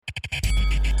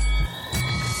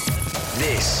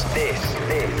is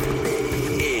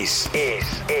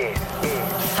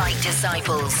Fight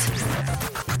Disciples.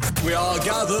 We are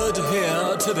gathered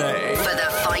here today For the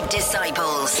Fight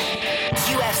Disciples.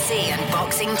 UFC and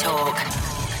boxing talk.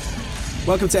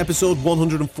 Welcome to episode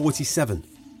 147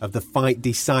 of the Fight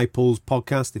Disciples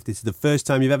podcast. If this is the first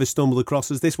time you've ever stumbled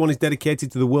across us, this one is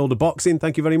dedicated to the world of boxing.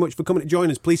 Thank you very much for coming to join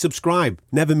us. Please subscribe.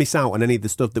 Never miss out on any of the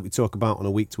stuff that we talk about on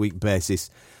a week-to-week basis.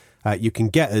 You can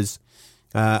get us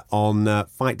on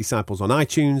Fight Disciples on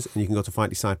iTunes, and you can go to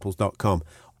fightdisciples.com.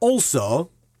 Also,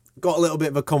 got a little bit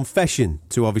of a confession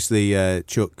to obviously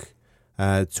chuck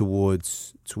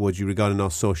towards you regarding our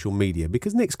social media,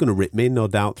 because Nick's going to rip me, no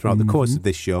doubt, throughout the course of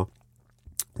this show.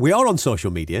 We are on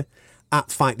social media, at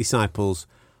Fight Disciples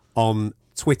on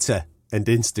Twitter and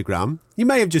Instagram. You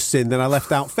may have just seen that I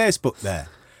left out Facebook there.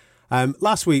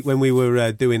 Last week when we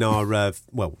were doing our,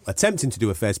 attempting to do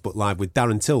a Facebook Live with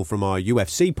Darren Till from our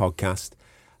UFC podcast,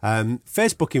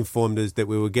 Facebook informed us that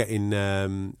we were getting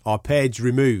our page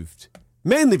removed,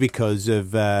 mainly because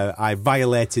of I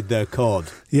violated their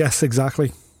code. Yes,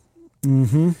 exactly.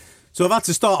 Mm-hmm. So I've had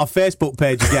to start our Facebook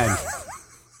page again.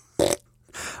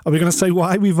 Are we going to say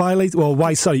why we violated? Well,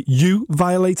 you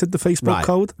violated the Facebook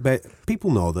code? But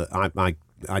people know that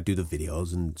I do the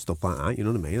videos and stuff like that. You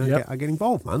know what I mean? I get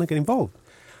involved, man. I get involved.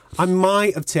 I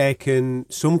might have taken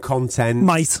some content.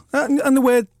 Might. And the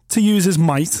word to use is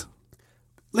might.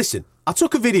 Listen, I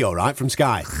took a video, right, from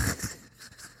Sky.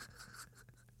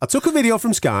 I took a video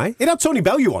from Sky. It had Tony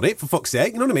Bellew on it, for fuck's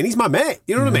sake. You know what I mean? He's my mate.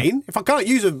 You know what I mean? If I can't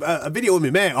use a video with my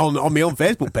mate on my own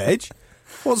Facebook page,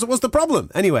 what's the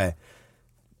problem? Anyway,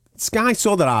 Sky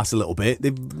saw their arse a little bit.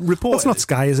 They reported... Well, it's not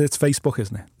Sky, is it? It's Facebook,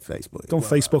 isn't it? Facebook. Don't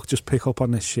Facebook just pick up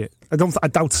on this shit? I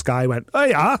doubt Sky went, oh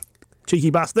yeah, cheeky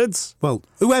bastards. Well,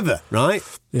 whoever, right?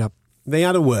 Yeah. They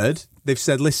had a word. They've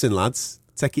said, listen, lads,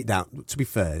 take it down. To be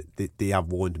fair, they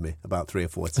have warned me about 3 or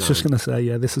 4 times. I was just going to say,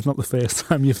 yeah, this is not the first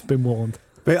time you've been warned.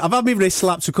 But I've had my wrist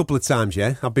slapped a couple of times,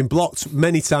 yeah? I've been blocked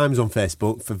many times on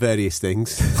Facebook for various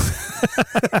things.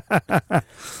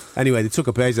 Anyway, they took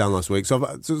a page down last week, so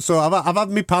I've had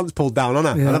my pants pulled down,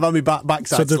 haven't I? Yeah. And I've had my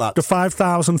backside slapped. The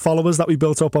 5,000 followers that we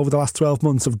built up over the last 12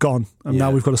 months have gone, and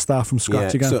now we've got to start from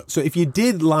scratch again. So if you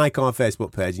did like our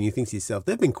Facebook page and you think to yourself,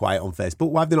 they've been quiet on Facebook,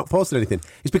 why have they not posted anything?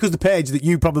 It's because the page that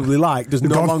you probably like does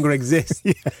no longer exist.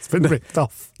 Yeah, it's been ripped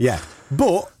off. Yeah,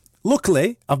 but...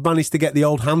 luckily, I've managed to get the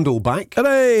old handle back.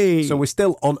 Hooray! So we're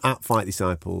still on at Fight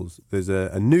Disciples. There's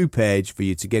a new page for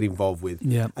you to get involved with.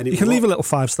 Yeah, and you can leave a little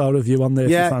 5-star review on there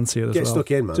if you fancy it as well. Get stuck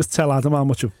in, man. Just tell Adam how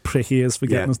much of a prick he is for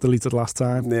getting us deleted last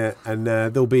time. Yeah, and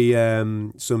there'll be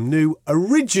some new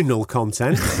original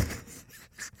content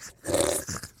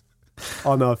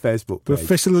on our Facebook page. We're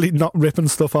officially not ripping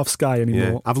stuff off Sky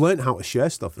anymore. Yeah. I've learned how to share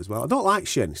stuff as well. I don't like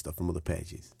sharing stuff from other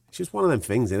pages. It's just one of them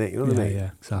things, innit? You know what I mean? Yeah,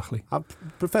 exactly. I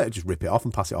prefer to just rip it off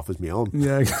and pass it off as my own.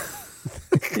 Yeah.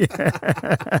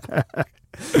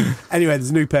 Anyway,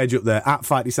 there's a new page up there, at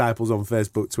Fight Disciples on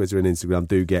Facebook, Twitter and Instagram.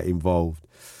 Do get involved.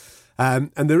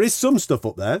 And there is some stuff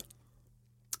up there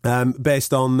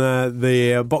based on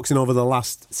the boxing over the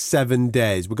last 7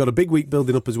 days. We've got a big week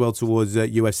building up as well towards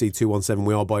UFC 217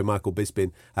 with our boy Michael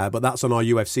Bisping. But that's on our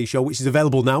UFC show, which is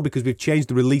available now because we've changed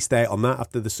the release date on that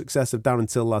after the success of Darren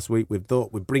Till last week. We've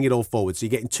thought we'd bring it all forward. So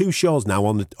you're getting 2 shows now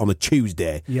on a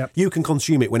Tuesday. Yep. You can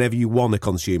consume it whenever you want to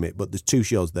consume it, but there's 2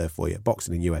 shows there for you,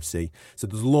 boxing and UFC. So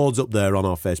there's loads up there on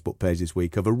our Facebook page this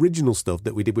week of original stuff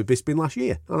that we did with Bisping last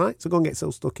year. All right? So go and get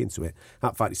so stuck into it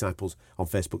at Fight Disciples on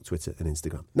Facebook, Twitter and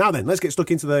Instagram. Now then, let's get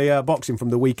stuck into the boxing from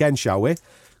the weekend, shall we?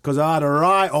 Because I had a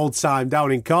right old time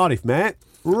down in Cardiff, mate.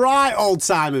 Right old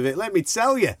time of it, let me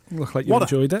tell you. Look like you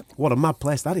enjoyed it. What a mad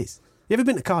place that is. You ever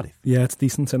been to Cardiff? Yeah, it's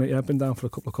decent, isn't it? Yeah, I've been down for a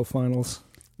couple of cup finals.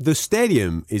 The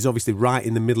stadium is obviously right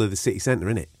in the middle of the city centre,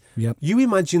 isn't it? Yep. You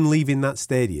imagine leaving that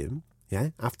stadium,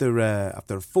 after a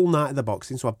full night of the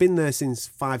boxing. So I've been there since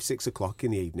 5-6 o'clock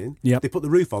in the evening. Yep. They put the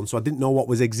roof on, so I didn't know what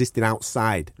was existing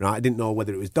outside. Right, I didn't know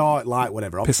whether it was dark, light,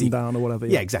 whatever. Obviously, pissing down or whatever.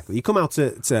 Yeah, exactly. You come out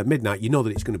at midnight, you know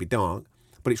that it's going to be dark,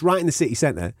 but it's right in the city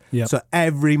centre. Yep. So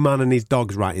every man and his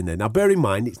dog's right in there. Now, bear in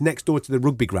mind, it's next door to the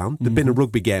rugby ground. There'd been a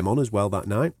rugby game on as well that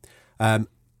night.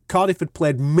 Cardiff had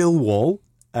played Millwall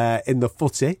in the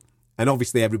footy. And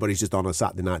obviously everybody's just on a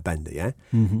Saturday night bender, yeah?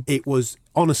 Mm-hmm. It was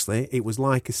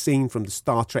like a scene from the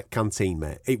Star Trek canteen,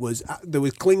 mate. There was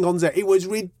Klingons there. It was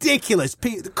ridiculous.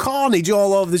 Carnage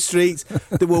all over the streets.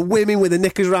 There were women with their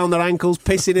knickers around their ankles,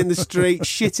 pissing in the street,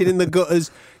 shitting in the gutters.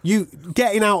 You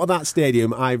getting out of that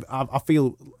stadium, I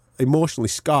feel emotionally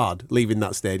scarred leaving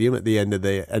that stadium at the end of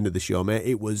the show, mate.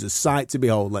 It was a sight to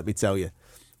behold, let me tell you.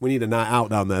 We need a night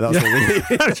out down there. That's what we need.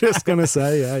 I was just going to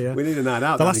say, yeah. We need a night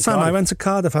out. The last time I went to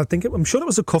Cardiff, I'm sure it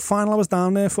was a cup final I was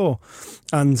down there for.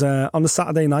 And on the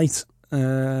Saturday night,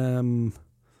 it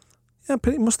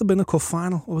must have been a cup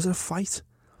final. Or was it a fight?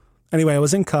 Anyway, I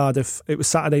was in Cardiff. It was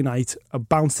Saturday night. I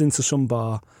bounced into some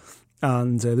bar,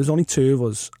 and there's only two of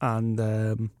us. And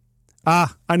I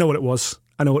know what it was.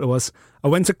 I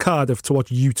went to Cardiff to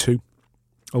watch U2.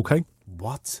 Okay.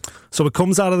 What? So it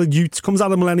comes out of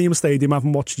the Millennium Stadium. I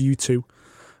haven't watched U2.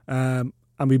 And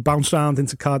we bounced around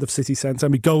into Cardiff City Centre,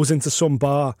 and we goes into some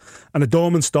bar, and a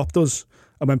doorman stopped us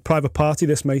and went, "Private party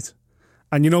this, mate."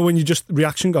 And you know when you just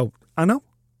reaction go, "I know.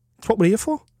 That's what we're here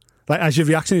for." Like, as your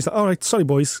reaction, he's like, "All right, sorry,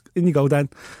 boys." In you go then.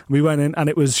 And we went in, and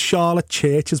it was Charlotte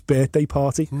Church's birthday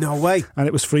party. No way. And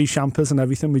it was free champers and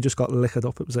everything. We just got liquored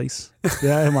up. It was ace.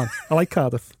 Yeah, man. I like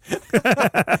Cardiff.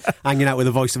 Hanging out with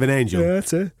the voice of an angel. Yeah,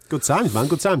 that's it. Good times, man.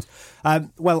 Good times.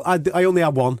 Well, I only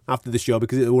had one after the show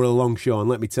because it was a long show, and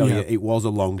let me tell you, it was a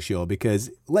long show because,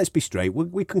 let's be straight,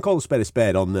 we can call a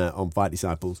spade on Fight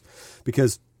Disciples,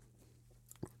 because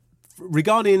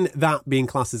regarding that being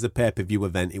classed as a pay-per-view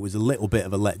event, it was a little bit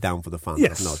of a letdown for the fans,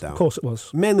 yes, no doubt. Of course it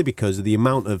was. Mainly because of the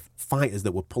amount of fighters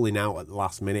that were pulling out at the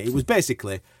last minute. It was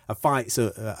basically a fight,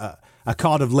 a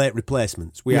card of late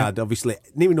replacements. We had, obviously,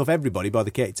 near enough everybody by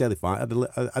the Katie Taylor fight had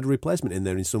a replacement in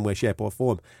there in some way, shape or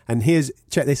form. And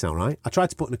check this out, right? I tried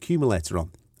to put an accumulator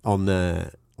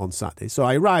on Saturday. So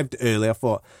I arrived early. I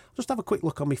thought, I'll just have a quick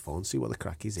look on my phone, see what the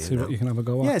crack is here. See what you can have a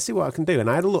go at. Yeah, see what I can do. And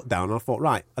I had a look down, and I thought,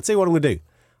 right, I'll tell you what I'm going to do.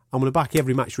 I'm going to back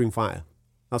every matchroom fighter.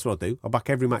 That's what I'll do. I'll back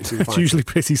every matchroom fighter. It's usually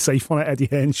pretty safe on an Eddie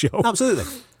Hearn show. Absolutely.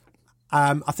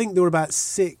 I think there were about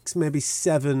 6, maybe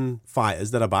 7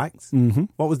 fighters that I backed. Mm-hmm.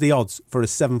 What was the odds for a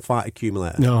 7-fight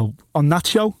accumulator? No, on that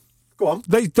show? Go on.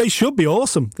 They should be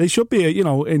awesome. They should be,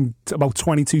 in about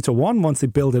 22-1 once they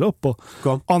build it up. But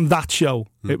on that show,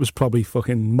 it was probably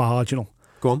fucking marginal.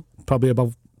 Go on. Probably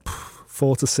about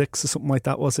 4-6 or something like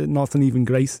that, was it? Nothing even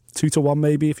great. 2-1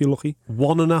 maybe if you're lucky.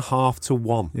 1.5 to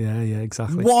 1. Yeah,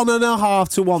 exactly. 1.5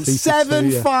 to 1.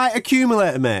 7-fight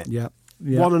accumulator, mate. Yeah.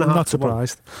 1.5 I'm not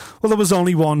surprised. Well, there was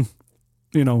only one,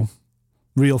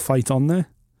 real fight on there.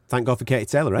 Thank God for Katie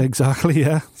Taylor, right? Exactly,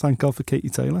 yeah. Thank God for Katie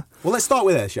Taylor. Well, let's start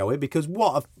with her, shall we? Because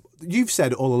you've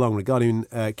said all along regarding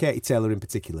Katie Taylor in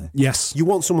particular. Yes. You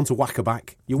want someone to whack her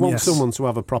back. You want someone to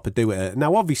have a proper do at her.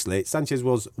 Now, obviously, Sanchez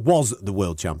was the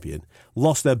world champion,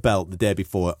 lost her belt the day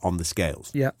before on the scales.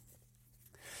 Yeah.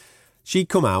 She'd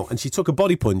come out and she took a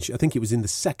body punch. I think it was in the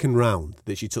second round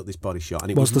that she took this body shot.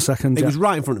 And it was the second, It was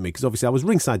right in front of me because obviously I was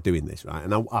ringside doing this, right?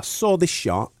 And I saw this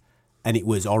shot and it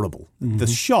was horrible. Mm-hmm. The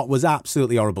shot was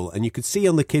absolutely horrible. And you could see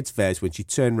on the kid's face when she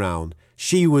turned round,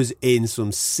 she was in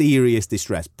some serious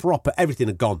distress. Proper, everything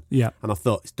had gone. Yeah. And I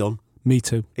thought, it's done. Me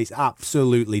too. It's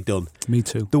absolutely done. Me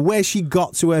too. The way she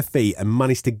got to her feet and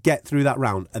managed to get through that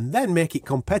round and then make it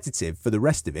competitive for the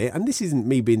rest of it, and this isn't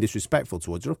me being disrespectful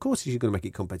towards her, of course she's going to make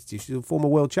it competitive, she's a former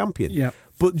world champion. Yeah.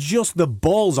 But just the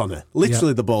balls on her,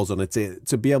 literally the balls on her,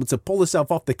 to be able to pull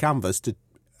herself off the canvas,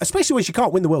 especially when she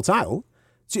can't win the world title,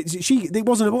 it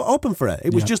wasn't open for her.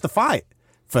 It was just a fight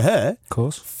for her. Of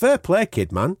course. Fair play,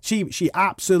 kid, man. She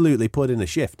absolutely put in a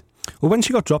shift. Well, when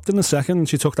she got dropped in the second and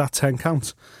she took that 10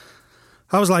 count,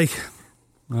 I was like,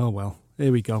 oh, well,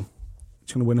 here we go.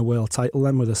 She's going to win a world title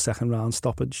then with a second round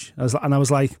stoppage. I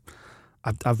was like,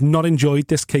 I've not enjoyed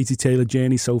this Katie Taylor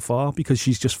journey so far because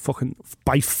she's just fucking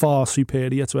by far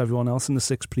superior to everyone else in the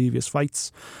 6 previous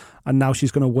fights. And now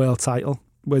she's going to world title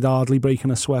with hardly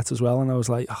breaking a sweat as well. And I was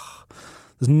like,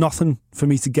 there's nothing for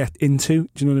me to get into.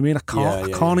 Do you know what I mean? I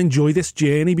can't enjoy this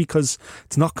journey because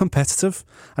it's not competitive.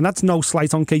 And that's no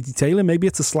slight on Katie Taylor. Maybe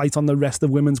it's a slight on the rest of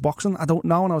women's boxing. I don't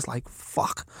know. And I was like,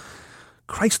 fuck.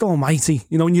 Christ almighty.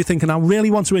 And you're thinking, I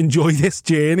really want to enjoy this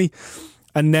journey.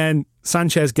 And then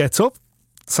Sanchez gets up.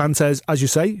 Sanchez, as you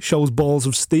say, shows balls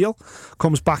of steel,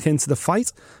 comes back into the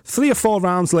fight. 3 or 4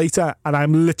 rounds later, and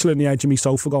I'm literally on the edge of my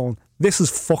sofa going, this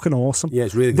is fucking awesome. Yeah,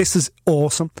 it's really good. This is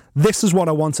awesome. This is what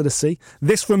I wanted to see.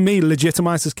 This, for me,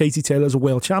 legitimises Katie Taylor as a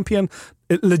world champion.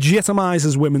 It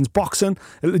legitimises women's boxing.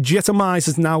 It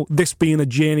legitimises now this being a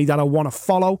journey that I want to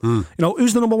follow.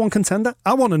 Who's the number 1 contender?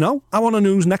 I want to know. I want to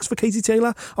know who's next for Katie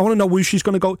Taylor. I want to know where she's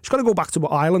going to go. She's got to go back to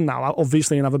Ireland now,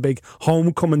 obviously, and have a big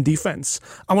homecoming defence.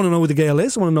 I want to know who the girl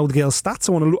is. I want to know the girl's stats.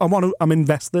 I'm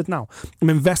invested now. I'm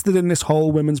invested in this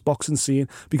whole women's boxing scene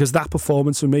because that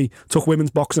performance for me took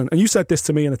women's boxing. And you said this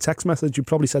to me in a text message. You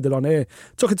probably said it on air.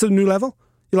 Took it to a new level.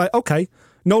 You're like, okay.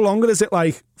 No longer is it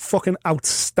like fucking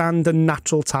outstanding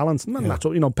natural talent, not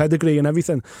natural, pedigree and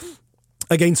everything,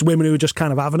 against women who are just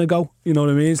kind of having a go. You know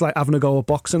what I mean? It's like having a go at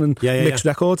boxing and mixed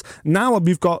records. Now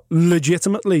we've got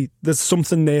legitimately, there's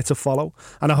something there to follow.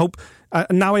 And I hope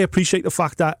And now I appreciate the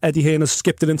fact that Eddie Hearn has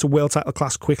skipped it into world title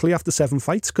class quickly after 7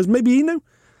 fights, because maybe he knew,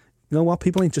 you know what,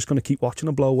 people ain't just going to keep watching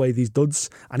her blow away these duds.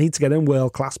 I need to get in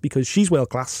world class because she's world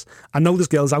class. I know there's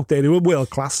girls out there who are world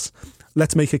class.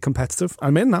 Let's make it competitive.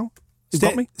 I'm in now. You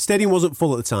got me? Stadium wasn't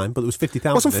full at the time, but there was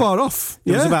 50,000. Wasn't far off.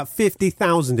 There was about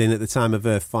 50,000 in at the time of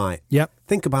her fight. Yep.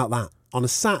 Think about that. On a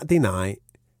Saturday night,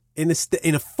 in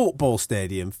a football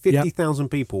stadium, 50,000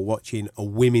 people watching a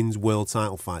women's world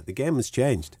title fight. The game has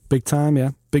changed. Big time,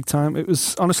 yeah. Big time. It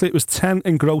was 10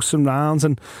 engrossing rounds.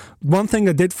 And one thing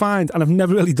I did find, and I've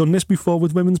never really done this before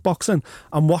with women's boxing,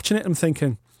 I'm watching it and I'm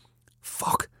thinking,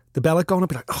 fuck, the bell are going to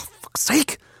be like, oh, fuck's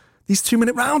sake. These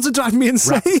 2-minute rounds are driving me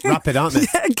insane. Rapid, aren't they?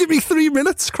 Yeah, give me 3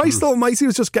 minutes. Christ almighty,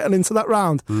 was just getting into that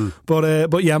round.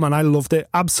 But yeah, man, I loved it.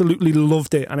 Absolutely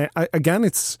loved it. And again,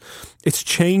 it's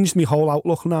changed my whole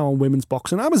outlook now on women's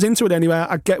boxing. I was into it anyway.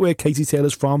 I get where Katie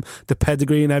Taylor's from, the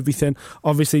pedigree and everything.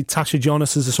 Obviously, Tasha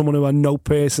Jonas is someone who I know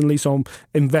personally, so I'm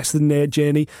invested in their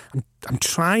journey. I'm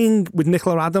trying with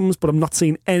Nicola Adams, but I'm not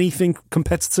seeing anything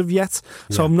competitive yet.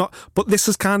 So I'm not. But this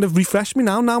has kind of refreshed me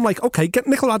now. Now I'm like, okay, get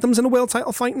Nicola Adams in a world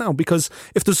title fight now, because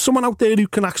if there's someone out there who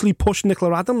can actually push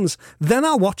Nicola Adams, then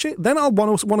I'll watch it. Then I'll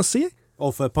want to see it.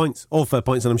 All fair points. All fair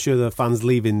points, and I'm sure the fans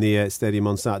leaving the stadium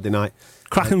on Saturday night.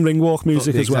 Cracking ring walk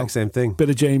music as well. Exact same thing. Bit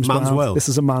of James Man's Brown. World. This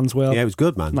is a man's world. Yeah, it was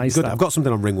good, man. Nice. Good. I've got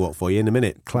something on ring walk for you in a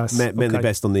minute. Class. Mainly Okay.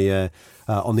 based on the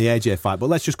AJ fight, but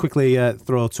let's just quickly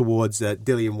throw towards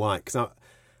Dillian Whyte, because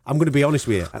I'm going to be honest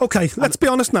with you. Okay, let's be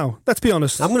honest now. Let's be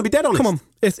honest. I'm going to be dead honest. Come on,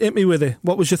 hit me with it.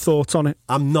 What was your thoughts on it?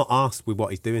 I'm not arsed with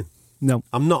what he's doing. No.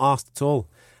 I'm not arsed at all.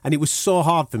 And it was so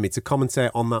hard for me to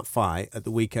commentate on that fight at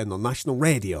the weekend on national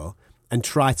radio and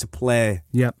try to play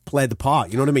the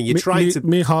part. You know what I mean? You're trying to.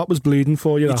 My heart was bleeding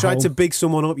for you. You're trying to big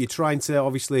someone up. You're trying to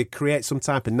obviously create some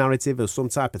type of narrative or some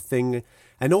type of thing.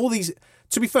 And all these.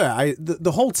 To be fair,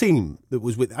 the whole team that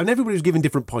was with, and everybody was giving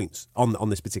different points on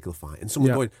this particular fight. And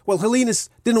someone going, well, Helenas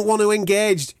didn't want to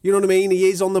engage. You know what I mean? He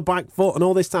is on the back foot and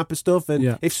all this type of stuff.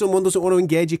 And if someone doesn't want to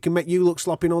engage, it can make you look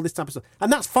sloppy and all this type of stuff.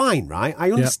 And that's fine, right?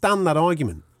 I understand that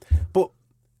argument. But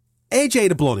AJ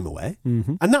had blown him away.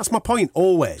 Mm-hmm. And that's my point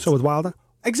always. So with Wilder?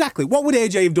 Exactly. What would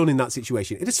AJ have done in that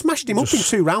situation? It'd have smashed him up in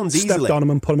 2 rounds easily. Stepped on him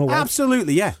and put him away.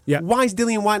 Absolutely, yeah. Why is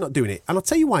Dillian Whyte not doing it? And I'll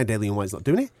tell you why Dillian Whyte's not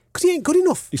doing it. Because he ain't good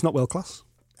enough. He's not world class.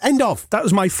 End of. That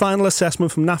was my final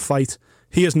assessment from that fight.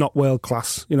 He is not world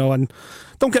class, you know. And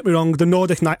don't get me wrong, the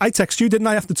Nordic night. I texted you, didn't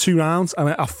I, after 2 rounds? And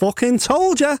I fucking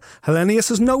told you,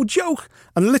 Hellenius is no joke.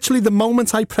 And literally, the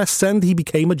moment I pressed send, he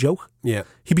became a joke. Yeah,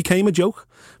 he became a joke.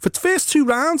 For the first 2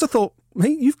 rounds, I thought,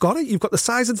 mate, you've got it. You've got the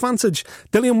size advantage.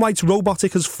 Dillian Whyte's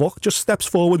robotic as fuck. Just steps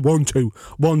forward, 1, 2,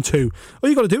 1, 2. All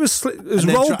you got to do is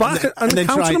roll back and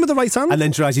counter him with the right hand, and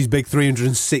then tries his big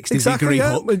 360-degree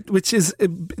hook, which is it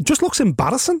just looks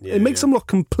embarrassing. It makes him look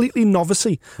completely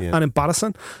novice-y and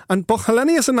embarrassing. But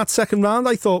Hellenius in that second round,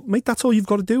 I thought, mate, that's all you've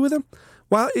got to do with him.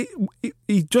 Well,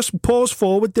 he just paws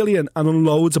forward, Dillian, and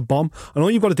unloads a bomb. And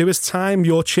all you've got to do is time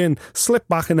your chin, slip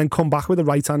back, and then come back with a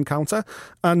right-hand counter.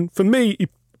 And for me, he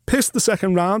pissed the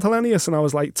second round, Hellenius, and I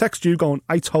was like, text you going,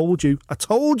 I told you.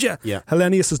 Yeah.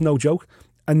 Hellenius is no joke.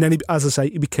 And then, as I say,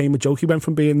 he became a joke. He went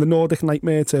from being the Nordic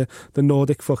nightmare to the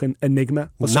Nordic fucking enigma.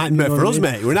 Nightmare for us,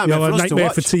 mate. We're nightmare for us to watch. Nightmare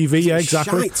for TV, yeah,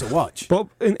 exactly. Shite to watch. But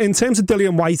in terms of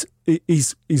Dillian Whyte,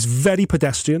 he's very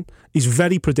pedestrian. He's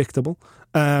very predictable.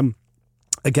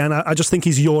 Again, I just think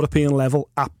he's European level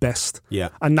at best. Yeah.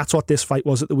 And that's what this fight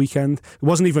was at the weekend. It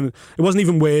wasn't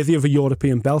even worthy of a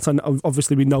European belt. And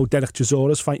obviously we know Derek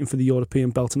Chisora's fighting for the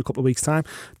European belt in a couple of weeks' time.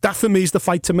 That for me is the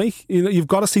fight to make. You know, you've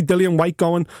got to see Dillian Whyte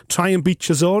go and try and beat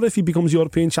Chisora if he becomes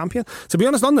European champion. To be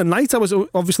honest, on the night,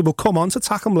 we'll come on to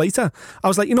tack him later. I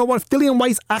was like, you know what, if Dillian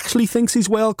Whyte actually thinks he's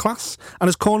world class and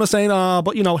his corner saying,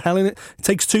 but you know, Helen, it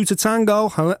takes 2 to tango,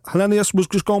 Hellenius was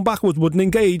just going backwards, wouldn't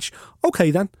engage. Okay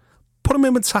then. Put him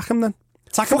in with Takam then.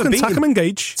 Takam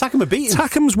engage. Takam a beat him.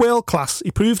 Takam's world class.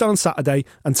 He proved that on Saturday,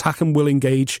 and Takam will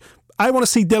engage. I want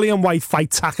to see Dillian Whyte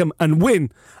fight Takam and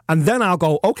win, and then I'll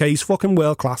go, okay, he's fucking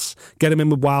world class. Get him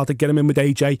in with Wilder, get him in with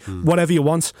AJ, whatever you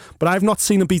want. But I've not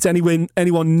seen him beat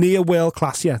anyone near world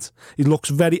class yet. He looks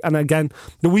very, and again,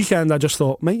 the weekend I just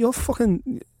thought, mate, you're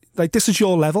fucking, like, this is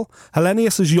your level.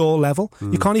 Hellenius is your level.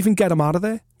 You can't even get him out of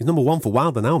there. He's number 1 for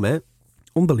Wilder now, mate.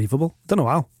 Unbelievable. I don't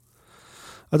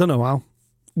know how.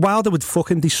 Wilder would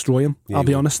fucking destroy him, I'll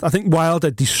be honest. I think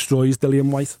Wilder destroys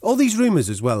Dillian White. All these rumours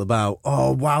as well about,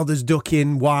 Wilder's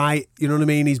ducking White, you know what I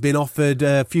mean? He's been offered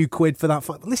a few quid for that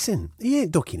fight. Listen, he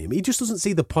ain't ducking him. He just doesn't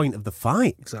see the point of the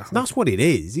fight. Exactly. That's what it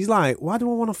is. He's like, why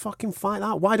do I want to fucking fight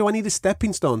that? Why do I need a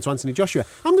stepping stone to Anthony Joshua?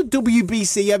 I'm the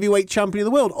WBC heavyweight champion of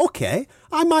the world. Okay,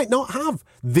 I might not have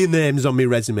the names on my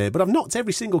resume, but I've knocked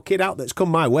every single kid out that's come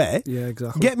my way. Yeah,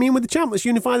 exactly. Get me in with the champ. Let's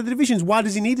unify the divisions. Why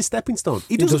does he need a stepping stone?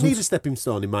 He doesn't need a stepping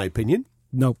stone, in my opinion.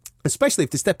 No. Especially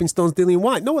if the stepping stone's Dillian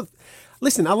White. No,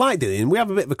 listen, I like Dillian. We have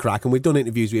a bit of a crack and we've done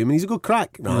interviews with him and he's a good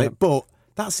crack, right? Yeah. But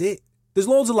that's it. There's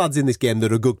loads of lads in this game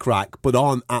that are good crack but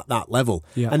aren't at that level.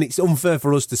 Yeah. And it's unfair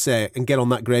for us to say and get on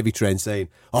that gravy train saying,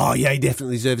 oh yeah, he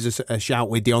definitely deserves a shout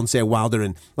with Deontay Wilder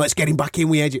and let's get him back in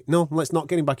with AJ. No, let's not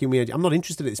get him back in with AJ. I'm not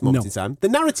interested at this moment in time. The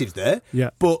narrative's there,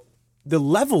 but the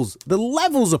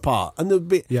levels apart, and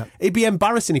it'd be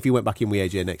embarrassing if you went back in with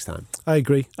AJ next time. I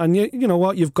agree, and you know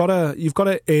what, you've got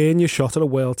to earn your shot at a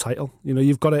world title. You know,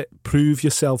 you've got to prove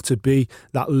yourself to be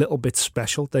that little bit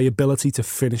special, the ability to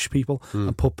finish people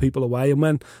and put people away. And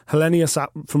when Helenius,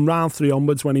 from round 3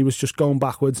 onwards, when he was just going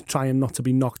backwards, trying not to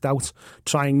be knocked out,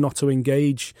 trying not to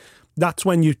engage, that's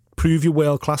when you prove you're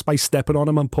world class by stepping on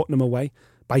him and putting him away.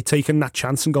 By taking that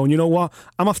chance and going, you know what,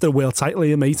 I'm after a world title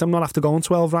here, mate. I'm not after going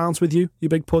 12 rounds with you, you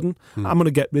big pudding. I'm going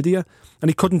to get rid of you. And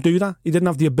he couldn't do that. He didn't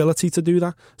have the ability to do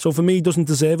that. So for me, he doesn't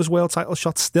deserve his world title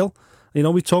shot still. You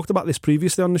know, we talked about this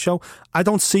previously on the show. I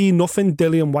don't see nothing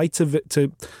Dillian White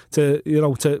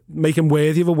to make him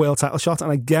worthy of a world title shot.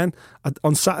 And again,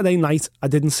 on Saturday night, I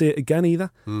didn't see it again either.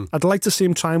 I'd like to see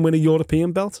him try and win a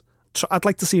European belt. I'd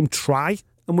like to see him try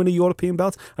and win a European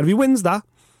belt. And if he wins that,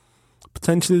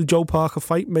 potentially the Joe Parker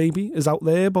fight maybe is out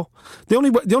there, but the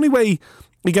only way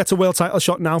he gets a world title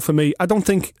shot now for me, I don't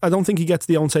think he gets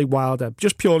Deontay Wilder,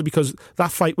 just purely because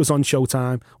that fight was on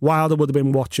Showtime. Wilder would have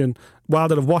been watching.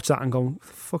 Wilder would have watched that and gone, "The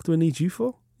fuck do I need you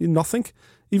for? You're nothing."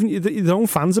 Even your own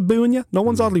fans are booing you. No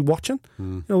one's hardly watching.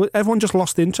 You know, everyone just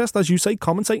lost interest, as you say.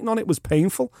 Commentating on it was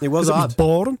painful. It was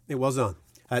boring. It was on.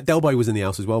 Del Boy was in the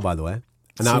house as well, by the way.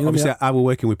 And obviously, I were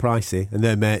working with Pricey, and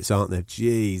they're mates, aren't they?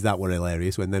 Jeez, that were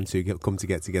hilarious when them two come to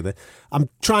get together. I'm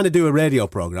trying to do a radio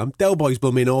programme. Del Boy's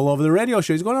bumming all over the radio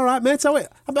show. He's going, all right, mate, I'm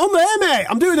on there, mate.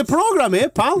 I'm doing the programme here,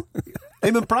 pal.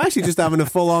 Him and Pricey just having a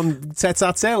full-on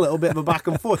tete-a-tete, a little bit of a back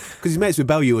and forth. Because he's mates with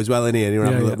Bellew as well, isn't he? And he's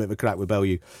having a little bit of a crack with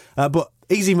Bellew. But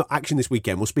easy action this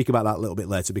weekend. We'll speak about that a little bit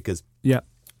later because... got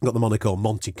the Monaco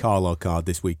Monte Carlo card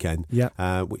this weekend,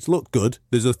 which looked good.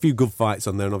 There's a few good fights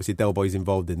on there, and obviously Del Boy's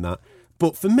involved in that.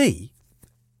 But for me,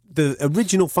 the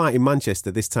original fight in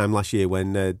Manchester this time last year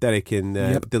when Derek and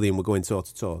Dillian were going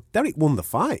toe-to-toe, Derek won the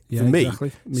fight for me.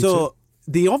 Exactly. So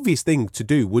the obvious thing to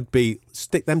do would be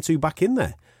stick them two back in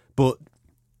there. But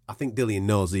I think Dillian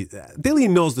knows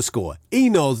the score. He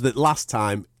knows that last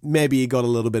time maybe he got a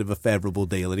little bit of a favourable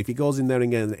deal, and if he goes in there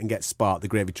and gets sparked, the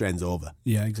gravy train's over.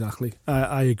 Yeah, exactly.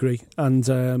 I agree. And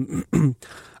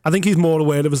I think he's more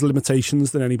aware of his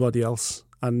limitations than anybody else.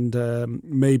 And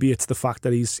maybe it's the fact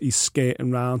that he's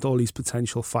skating around all these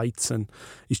potential fights, and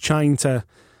he's trying to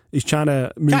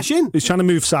move, cash in. He's trying to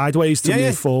move sideways to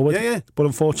move forward. Yeah. But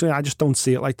unfortunately, I just don't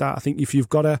see it like that. I think if you've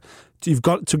got to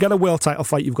get a world title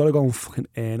fight, you've got to go and fucking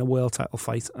earn a world title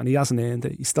fight, and he hasn't earned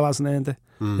it. He still hasn't earned it.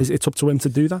 It's up to him to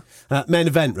do that. Main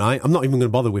event, right? I'm not even going to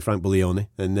bother with Frank Buglioni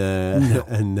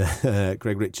and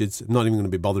Greg Richards. I'm not even going to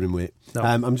be bothering with it. No.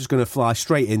 I'm just going to fly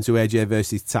straight into AJ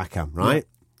versus Takam, right?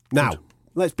 Yeah.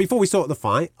 Now, before we start the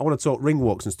fight, I want to talk ring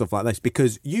walks and stuff like this,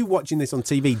 because you watching this on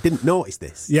TV didn't notice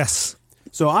this. Yes.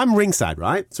 So I'm ringside,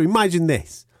 right? So imagine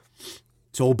this.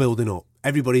 It's all building up.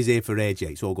 Everybody's here for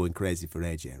AJ. It's all going crazy for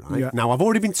AJ, right? Yeah. Now, I've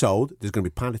already been told there's going to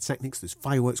be pyrotechnics, there's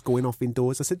fireworks going off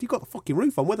indoors. I said, you've got the fucking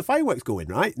roof on. Where the fireworks going,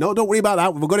 right? No, don't worry about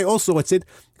that. We've got it all sorted.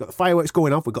 We've got the fireworks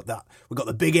going off. We've got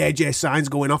the big AJ signs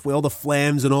going off with all the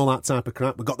flames and all that type of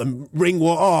crap. We've got the ring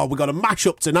walk. Oh, we've got a mash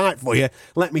up tonight for you.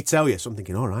 Let me tell you. So I'm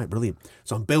thinking, all right, brilliant.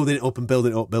 So I'm building it up and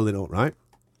building it up, right?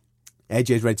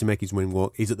 AJ's ready to make his win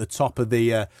walk. He's at the top of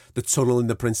the tunnel in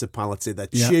the Principality.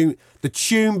 The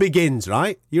tune begins,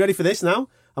 right? You ready for this now?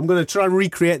 I'm going to try and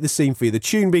recreate the scene for you. The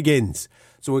tune begins.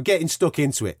 So we're getting stuck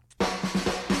into it.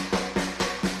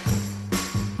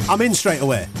 I'm in straight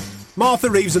away. Martha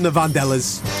Reeves and the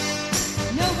Vandellas.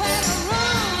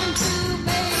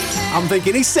 I'm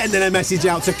thinking he's sending a message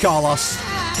out to Carlos.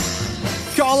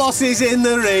 Carlos is in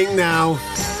the ring now.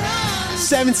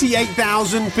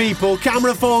 78,000 people.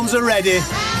 Camera phones are ready.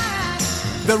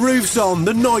 The roof's on.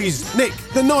 The noise. Nick,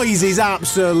 the noise is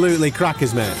absolutely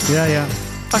crackers, mate. Yeah.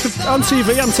 On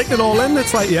TV, I'm taking it all in.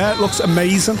 It's like, it looks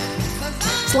amazing.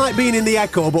 It's like being in the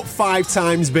Echo, but 5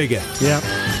 times bigger. Yeah.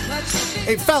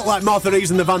 It felt like Martha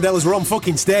Reeves and the Vandellas were on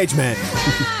fucking stage, mate.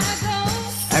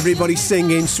 Everybody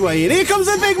singing, swaying. Here comes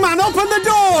the big man, open the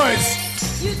doors!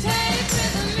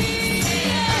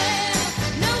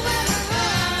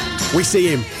 We see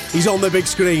him. He's on the big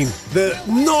screen. The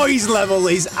noise level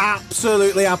is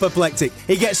absolutely apoplectic.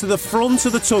 He gets to the front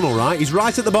of the tunnel, right? He's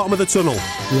right at the bottom of the tunnel.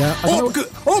 Yeah.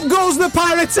 Up goes the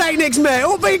pyrotechnics, mate.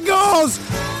 Up it goes.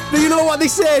 Do you know what they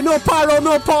say? No pyro,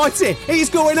 no party. He's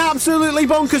going absolutely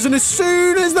bonkers. And as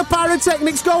soon as the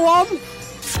pyrotechnics go on...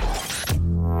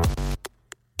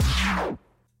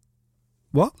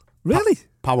 What? Really?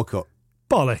 Power cut.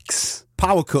 Bollocks.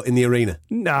 Power cut in the arena.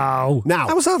 No. Now,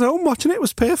 I was at home watching it. It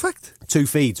was perfect. 2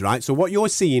 feeds, right? So what you're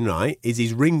seeing, right, is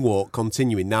his ring walk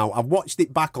continuing. Now, I've watched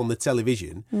it back on the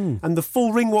television, and the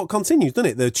full ring walk continues,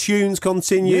 doesn't it? The tunes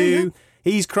continue. Yeah.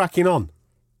 He's cracking on.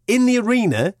 In the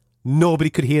arena, nobody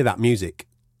could hear that music.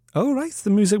 Oh, right. The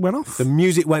music went off. The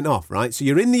music went off, right? So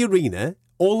you're in the arena,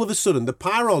 all of a sudden the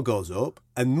pyro goes up,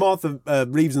 and Martha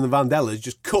Reeves and the Vandellas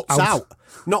just cuts out.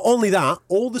 Not only that,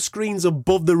 all the screens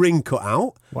above the ring cut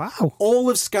out. Wow. All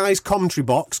of Sky's commentary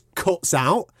box cuts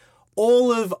out.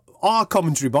 All of our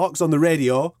commentary box on the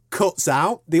radio cuts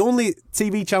out. The only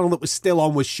TV channel that was still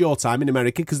on was Showtime in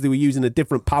America because they were using a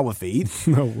different power feed.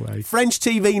 No way. French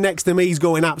TV next to me is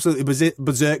going absolutely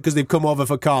berserk because they've come over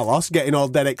for Carlos, getting all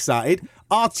dead excited.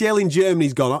 RTL in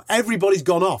Germany's gone off. Everybody's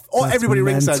gone off. Everybody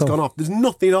ringside's gone off. There's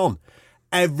nothing on.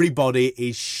 Everybody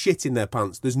is shitting their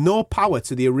pants. There's no power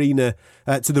to the arena,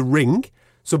 to the ring.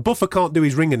 So Buffer can't do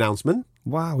his ring announcement.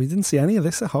 Wow, we didn't see any of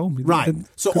this at home. Right.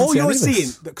 So all you're seeing,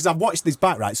 because I've watched this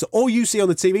back, right? So all you see on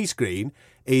the TV screen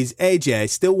is AJ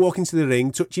still walking to the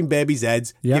ring, touching babies'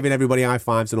 heads, giving everybody high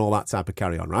fives and all that type of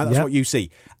carry on, right? That's what you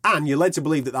see. And you're led to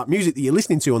believe that music that you're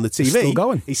listening to on the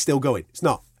TV is still going. It's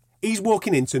not. He's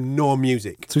walking into no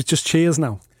music. So it's just cheers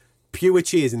now. Pure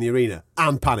cheers in the arena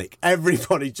and panic.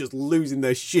 Everybody just losing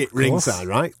their shit ringside,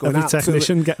 right? Every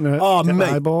technician getting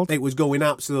eyeballed. It was going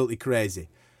absolutely crazy.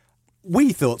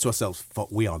 We thought to ourselves,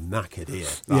 fuck, we are knackered here.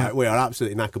 Right? Yeah. We are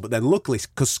absolutely knackered. But then luckily,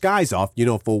 because Sky's off, you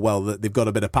know full well that they've got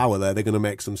a bit of power there. They're going to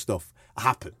make some stuff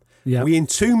happen. Yeah. We, in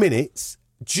 2 minutes,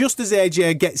 just as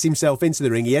AJ gets himself into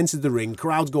the ring, he enters the ring,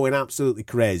 crowd's going absolutely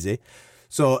crazy.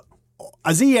 So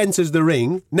as he enters the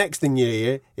ring, next thing you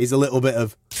hear is a little bit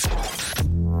of...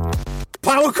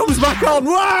 Power comes back on.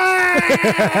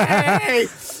 Way!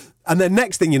 And then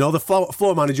next thing you know, the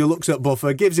floor manager looks at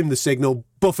Buffer, gives him the signal.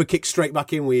 Buffer kicks straight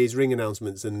back in with his ring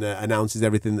announcements and announces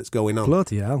everything that's going on.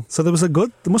 Bloody hell. So there must have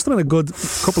been a good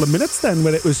couple of minutes then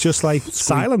where it was just like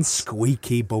silence.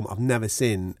 Squeaky bum. I've never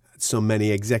seen so many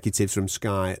executives from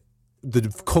Sky, the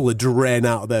colour drain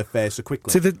out of their face so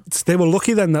quickly. So they were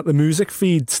lucky then that the music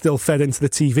feed still fed into the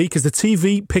TV because the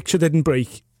TV picture didn't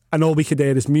break and all we could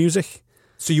hear is music.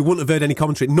 So you wouldn't have heard any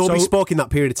commentary. Nobody spoke in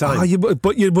that period of time.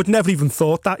 But you would never even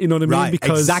thought that, you know what I mean? Right,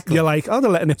 because you're like, they're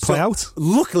letting it play out.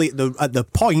 Luckily, at the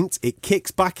point it kicks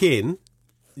back in,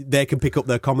 they can pick up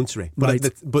their commentary.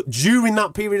 But, but during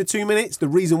that period of 2 minutes, the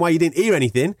reason why you didn't hear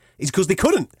anything is because they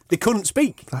couldn't. They couldn't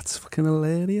speak. That's fucking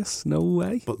hilarious. No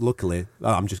way. But luckily,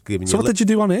 I'm just giving you... So what did you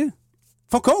do on air?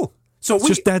 Fuck all. So it's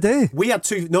just dead air? We had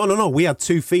two... No. We had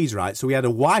 2 feeds, right? So we had a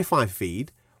Wi-Fi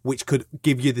feed, which could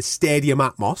give you the stadium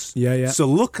atmos. Yeah. So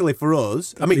luckily for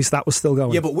us... At least that was still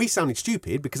going. Yeah, but we sounded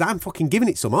stupid because I'm fucking giving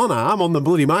it some, aren't I? I'm on the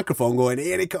bloody microphone going,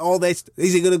 here, all this,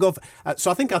 is he going to go for...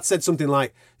 So I think I'd said something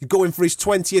like, he's going for his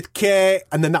 20th K,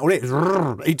 and then that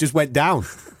was it. He just went down.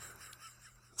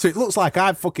 So it looks like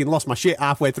I've fucking lost my shit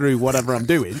halfway through whatever I'm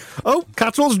doing. Oh,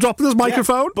 Catchwell's dropping his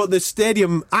microphone. Yeah, but the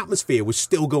stadium atmosphere was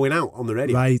still going out on the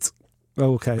radio. Right.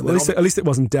 Oh, okay. Well, at least it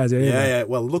wasn't dead, Yeah.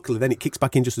 Well, luckily, then it kicks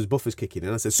back in just as Buffer's kicking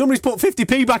in. I said, somebody's put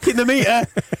 50p back in the meter.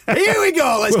 Here we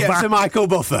go. Let's get to Michael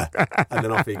Buffer. And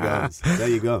then off he goes. There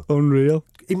you go. Unreal.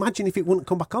 Imagine if it wouldn't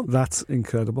come back on. That's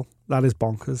incredible. That is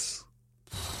bonkers.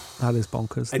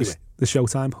 Anyway. The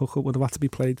Showtime hookup would have had to be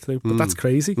played through. But that's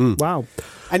crazy. Wow.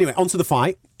 Anyway, on to the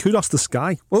fight. Kudos to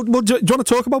Sky. Well, do you want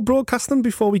to talk about broadcasting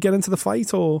before we get into the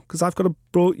fight? Or because I've got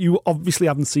you obviously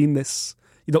haven't seen this.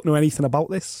 You don't know anything about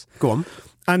this. Go on.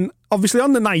 And obviously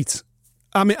on the night,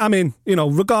 I mean, you know,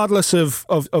 regardless of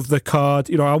the card,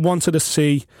 you know, I wanted to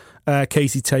see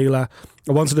Casey Taylor.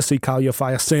 I wanted to see Cal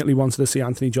Yafai. I certainly wanted to see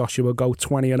Anthony Joshua go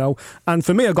 20-0. And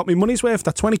for me, I got my money's worth.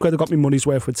 That 20 quid, I got my money's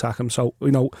worth with Takam. So,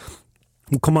 you know,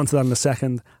 we'll come on to that in a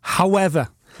second. However,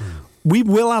 we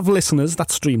will have listeners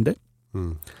that streamed it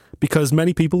because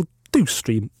many people do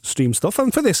stream stuff,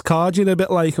 and for this card you're a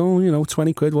bit like,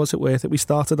 20 quid, was it worth it? We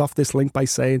started off this link by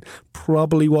saying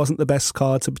probably wasn't the best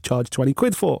card to charge 20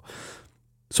 quid for.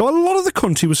 So a lot of the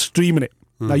country was streaming it.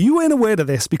 Now you weren't aware of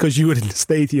this because you were in the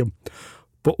stadium,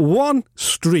 but one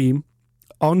stream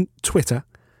on Twitter,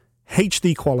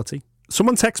 HD quality.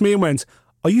 Someone texted me and went,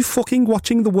 "Are you fucking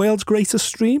watching the world's greatest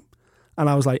stream?" And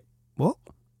I was like, "What?"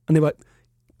 And they were like,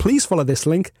 "Please follow this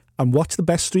link and watch the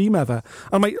best stream ever."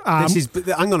 I'm like,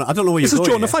 hang on, I don't know where you're going. This is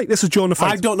during the fight. This is during the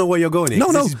fight. I don't know where you're going.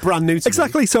 No. This is brand new to me.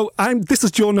 Exactly. So this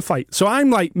is during the fight. So I'm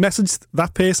like, messaged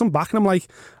that person back and I'm like,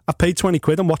 "I've paid 20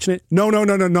 quid. I'm watching it."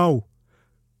 No.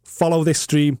 Follow this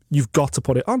stream. You've got to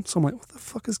put it on. So I'm like, what the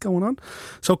fuck is going on?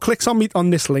 So clicks on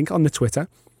this link on the Twitter.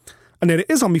 And then it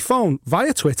is on my phone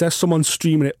via Twitter. Someone's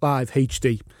streaming it live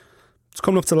HD. It's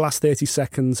coming up to the last 30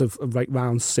 seconds of like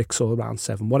round 6 or round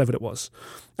 7, whatever it was.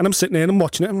 And I'm sitting there and I'm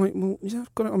watching it. I'm like, well, yeah,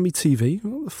 I've got it on my TV.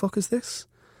 What the fuck is this?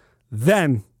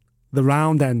 Then the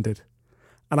round ended.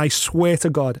 And I swear to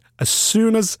God, as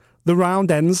soon as the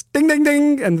round ends, ding, ding,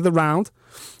 ding, end of the round,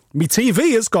 my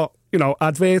TV has got,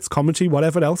 adverts, commentary,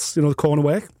 whatever else, the corner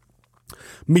work.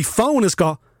 My phone has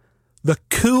got the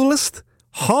coolest,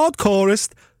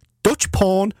 hardcorest Dutch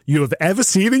porn you have ever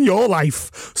seen in your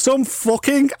life. Some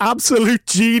fucking absolute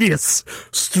genius.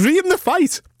 Stream the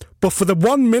fight. But for the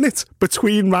 1 minute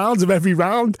between rounds of every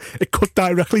round, it cut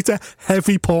directly to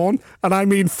heavy porn. And I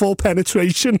mean full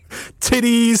penetration.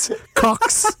 Titties,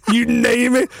 cocks, you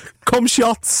name it. Cum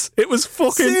shots. It was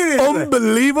fucking Seriously?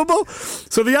 Unbelievable.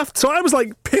 So I was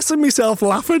like pissing myself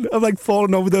laughing. I'm like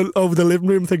falling over the living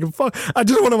room thinking, fuck, I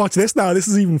just want to watch this now. This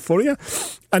is even funnier.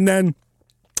 And then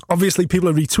obviously, people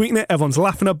are retweeting it. Everyone's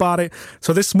laughing about it.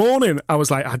 So this morning, I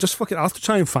was like, I'll have to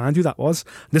try and find who that was.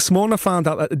 This morning, I found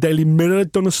out that the Daily Mirror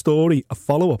had done a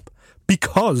follow-up,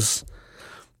 because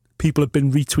people have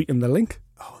been retweeting the link.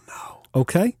 Oh, no.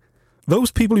 Okay? Those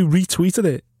people who retweeted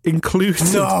it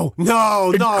included... No.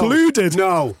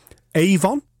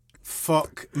 Avon.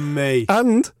 Fuck me.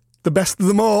 And, the best of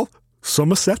them all,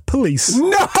 Somerset Police.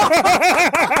 No!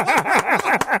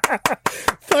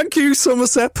 Thank you,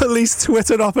 Somerset Police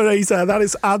Twitter operator. That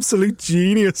is absolute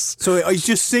genius. So he's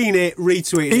just seen it,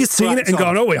 retweeted. He's seen it and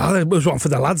gone, oh, yeah, there was one for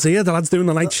the lads here. The lads doing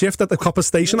the night shift at the Copper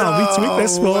Station. I'll retweet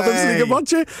this for them so they can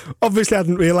watch it. Obviously, I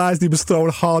didn't realise he was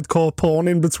throwing hardcore porn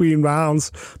in between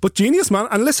rounds. But genius, man.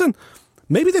 And listen,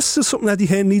 maybe this is something Eddie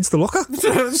Hearn needs to look at.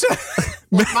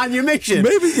 Manumission?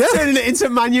 Maybe, yeah. Turning it into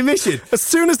manumission. As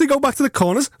soon as they go back to the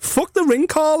corners, fuck the ring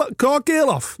guard girl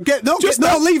off. Leave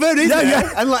her in there.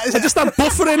 Yeah. And just that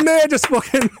buffer in there, just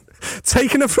fucking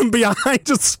taking her from behind,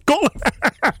 just sculling.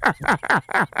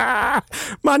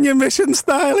 Manumission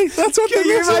style. That's what Can they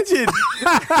you imagine?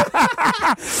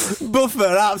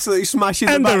 Buffer absolutely smashing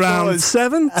End the back around doors.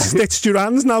 7, Stitch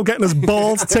Duran's now getting his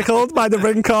balls tickled by the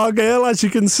ring car girl, as you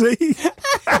can see.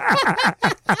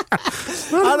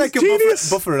 I reckon genius.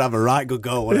 Buffer would have a right good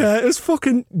go, wouldn't Yeah, it's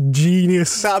fucking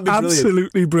genius. That'd be brilliant.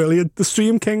 Absolutely brilliant. The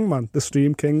Stream King, man. The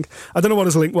Stream King. I don't know what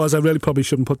his link was. I really probably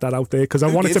shouldn't put that out there because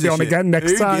I want it to be on again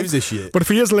next time. Who gives a shit? But if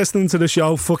he is listening to the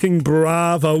show, fucking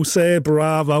bravo, sir,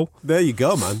 bravo. There you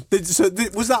go, man.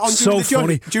 Was that on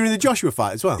during the Joshua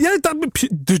fight as well? Yeah,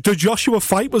 the Joshua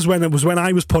fight was when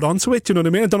I was put onto it. Do you know what I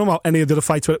mean? I don't know about any of the other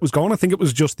fights where it was going. I think it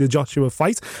was just the Joshua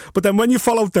fight. But then when you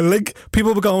followed the link,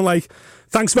 people were going like,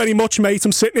 "Thanks very much, mate.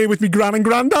 I'm sitting here with me gran and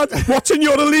granddad watching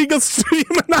your illegal stream,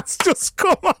 and that's just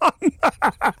come on."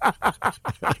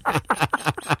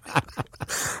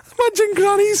 Imagine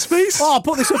Granny's face. Oh, I'll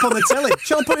put this up on the telly.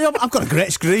 Shall I put it up? I've got a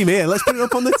great scream here. Let's put it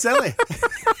up on the telly.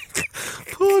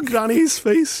 Poor Granny's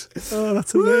face. Oh,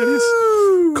 that's hilarious.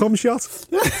 Woo! Cum shot.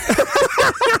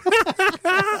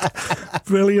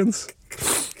 Brilliant.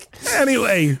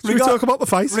 Anyway, should we talk about the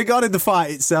fight? Regarding the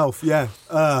fight itself, yeah.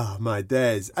 Oh, my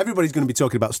days. Everybody's going to be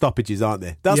talking about stoppages, aren't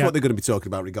they? That's what they're going to be talking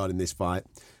about regarding this fight.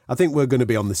 I think we're going to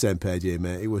be on the same page here,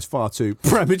 mate. It was far too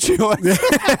premature.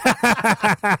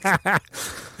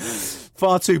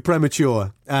 Far too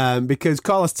premature. Because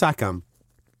Carlos Takam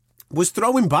was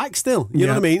throwing back still. You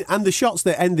know what I mean? And the shots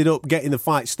that ended up getting the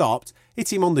fight stopped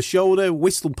hit him on the shoulder,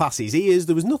 whistled past his ears.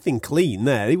 There was nothing clean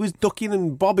there. He was ducking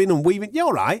and bobbing and weaving. You're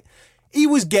all right. He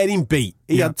was getting beat.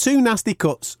 He had 2 nasty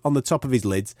cuts on the top of his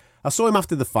lids. I saw him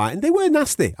after the fight, and they were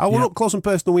nasty. I went up close and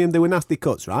personal with him. They were nasty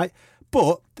cuts, right?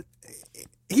 But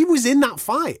he was in that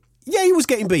fight. Yeah, he was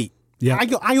getting beat. Yeah.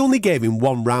 I only gave him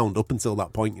 1 round up until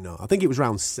that point, you know. I think it was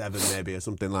round 7 maybe or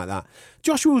something like that.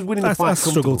 Joshua was winning the fight. I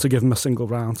struggled to give him a single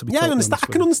round. To be I understand. I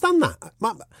can understand that.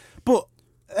 But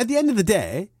at the end of the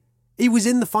day, he was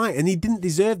in the fight and he didn't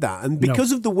deserve that. And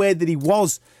because of the way that he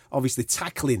was obviously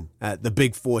tackling the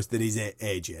big force that is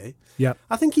AJ,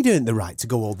 I think he'd earned the right to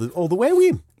go all the way with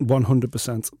him.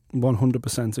 100%.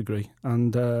 100% agree.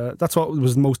 And that's what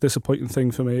was the most disappointing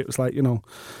thing for me. It was like, you know,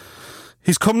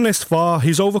 he's come this far.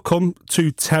 He's overcome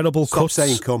 2 terrible cuts. Stop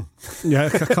saying come.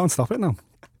 Yeah, I can't stop it now.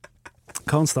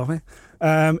 Can't stop it.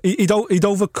 He'd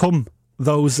overcome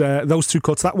those two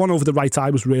cuts. That one over the right eye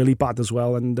was really bad as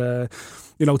well. And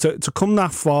to come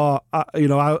that far, I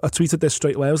tweeted this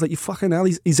straight away. I was like, "You fucking hell,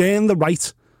 he's earned the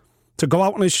right to go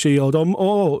out on his shield."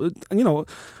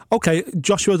 Okay,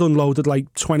 Joshua had unloaded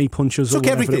like 20 punches or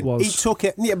whatever everything. It was. He took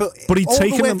it, but he'd all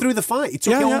taken the way them through the fight. He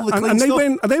took all the clean and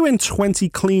stuff. they win 20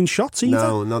 clean shots either.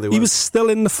 No, they weren't. He was still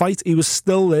in the fight. He was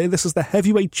still there. This is the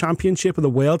heavyweight championship of the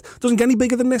world. Doesn't get any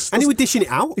bigger than this. And he was dishing it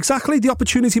out. Exactly. The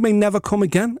opportunity may never come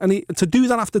again. And to do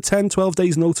that after 10, 12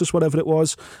 days notice, whatever it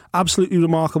was, absolutely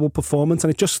remarkable performance.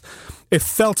 And it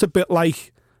felt a bit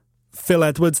like Phil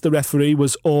Edwards, the referee,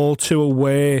 was all too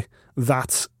aware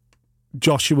that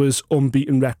Joshua's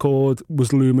unbeaten record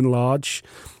was looming large.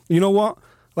 You know what?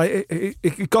 Like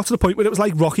it got to the point where it was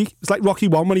like Rocky. It's like Rocky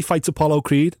 1 when he fights Apollo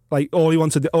Creed. Like all I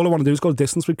want to do is go the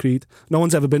distance with Creed. No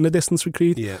one's ever been the distance with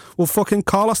Creed. Yeah. Well, fucking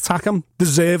Carlos Takam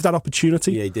deserved that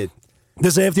opportunity. Yeah, he did.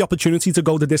 Deserved the opportunity to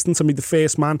go the distance and be the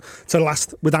first man to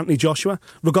last with Anthony Joshua,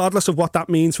 regardless of what that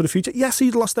means for the future. Yes,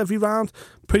 he'd lost every round,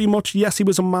 pretty much. Yes, he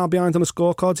was a mile behind on the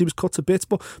scorecards. He was cut to bits.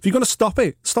 But if you're going to stop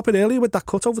it earlier with that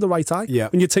cut over the right eye. Yeah.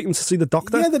 When you take him to see the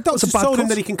doctor. Yeah, the doctor told him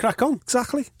that he can crack on.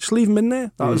 Exactly. Just leave him in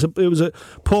there. It was a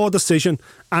poor decision.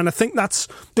 And I think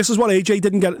this is what AJ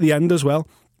didn't get at the end as well.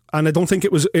 And I don't think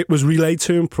it was relayed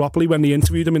to him properly when they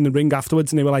interviewed him in the ring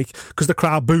afterwards, and they were like, because the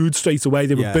crowd booed straight away,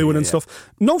 they were booing and stuff.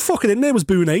 No fucking in there was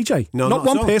booing AJ. No, not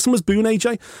one person was booing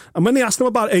AJ. And when they asked him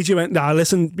about it, AJ went, "Nah,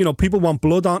 listen, people want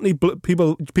blood, aren't they?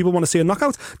 People want to see a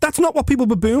knockout." That's not what people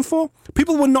were booing for.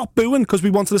 People were not booing because we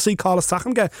wanted to see Carlos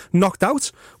Takam get knocked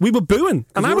out. We were booing,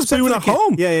 and I was booing at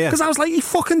home. Yeah. Because I was like,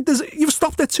 you've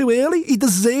stopped it too early. He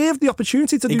deserved the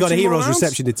opportunity to do 2 more rounds. He got a hero's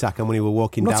reception, did Takam, when he were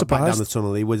walking back down the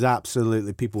tunnel. He was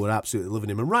people were absolutely loving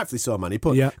him, and rightfully so, man.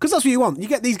 Because that's what you want. You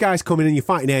get these guys coming and you're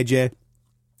fighting AJ,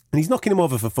 and he's knocking him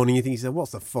over for fun, and you think,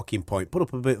 what's the fucking point? Put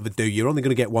up a bit of a do. You're only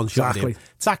going to get one shot at him.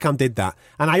 Takam did that,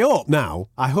 and I hope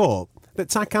that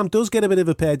Takam does get a bit of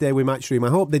a payday with Matchroom.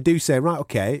 I hope they do say, right,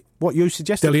 okay, what you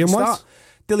suggested.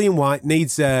 Dillian White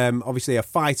needs obviously a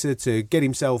fighter to get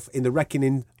himself in the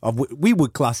reckoning of. We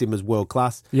would class him as world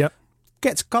class. Yep.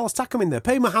 Get Carlos Takam in there.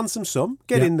 Pay him a handsome sum.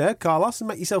 Get in there, Carlos, and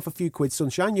make yourself a few quid,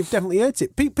 sunshine. You've definitely earned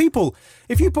it. People,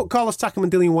 if you put Carlos Takam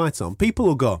and Dillian White on, people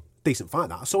will go, decent fight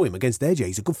that. I saw him against AJ.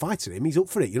 He's a good fighter. He's up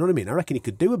for it. You know what I mean? I reckon he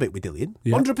could do a bit with Dillian.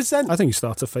 100%. I think he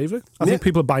starts a favourite. I think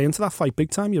people buy into that fight big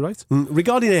time. You're right.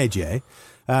 Regarding AJ,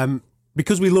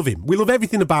 because we love him. We love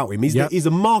everything about him. He's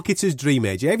a marketer's dream,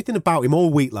 AJ. Everything about him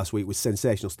all week last week was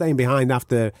sensational. Staying behind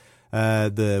after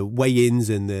the weigh-ins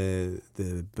and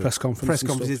the press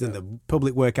conferences and the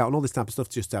public workout and all this type of stuff,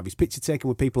 just to have his picture taken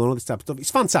with people and all this type of stuff. It's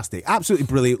fantastic, absolutely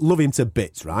brilliant. Love him to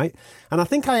bits, right? And I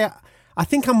think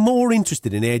I'm more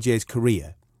interested in AJ's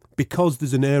career because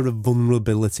there's an air of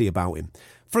vulnerability about him.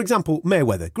 For example,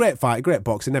 Mayweather, great fighter, great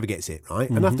boxer, never gets hit, right?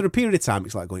 And after a period of time,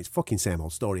 it's like going, it's fucking same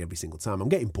old story every single time. I'm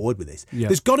getting bored with this. Yeah.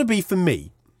 There's got to be, for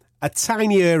me, a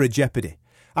tiny air of jeopardy.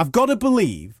 I've got to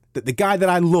believe that the guy that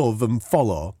I love and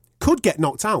follow could get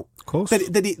knocked out. Of course.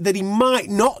 That he might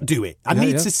not do it. I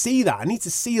need to see that. I need to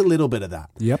see a little bit of that.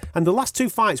 Yep. And the last 2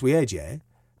 fights with AJ,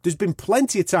 there's been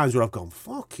plenty of times where I've gone,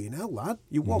 fucking hell, lad,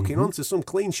 you're walking onto some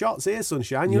clean shots here,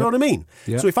 sunshine. You know what I mean?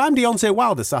 Yep. So if I'm Deontay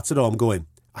Wilder sat at home going,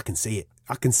 I can see it.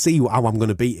 I can see how I'm going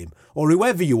to beat him. Or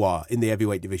whoever you are in the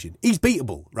heavyweight division. He's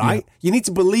beatable, right? Yeah. You need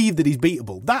to believe that he's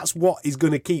beatable. That's what is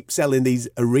going to keep selling these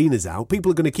arenas out. People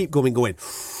are going to keep going,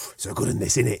 so good in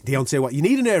this, innit? Deontay Wilder. You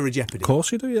need an air of jeopardy. Of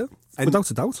course you do, yeah.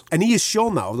 Without a doubt. And he has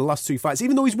shown that over the last 2 fights.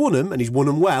 Even though he's won them, and he's won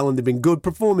them well, and they've been good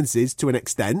performances to an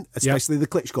extent, especially the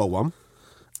Klitschko one,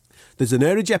 there's an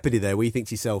air of jeopardy there where you think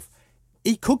to yourself,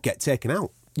 he could get taken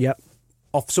out. Yep.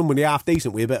 Off somebody half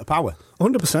decent with a bit of power.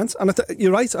 100%. And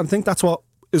you're right. I think that's what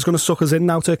is going to suck us in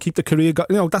now to keep the career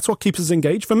going. That's what keeps us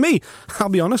engaged. For me, I'll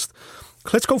be honest,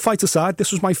 Klitschko fight aside,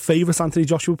 this was my favourite Anthony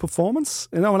Joshua performance.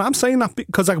 And I'm saying that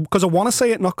because I want to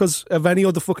say it, not because of any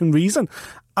other fucking reason.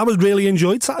 I was really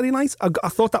enjoyed Saturday night. I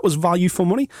thought that was value for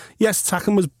money. Yes,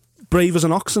 Takam was brave as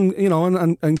an ox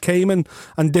and came and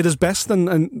did his best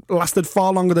and lasted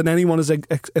far longer than anyone has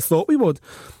thought we would.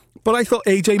 But I thought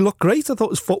AJ looked great. I thought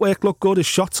his footwork looked good. His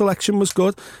shot selection was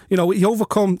good. He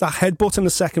overcome that headbutt in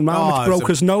the second round, which broke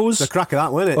his nose. The crack of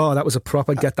that, wasn't it? Oh, that was a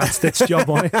proper get that stitch job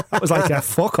on it. That was like,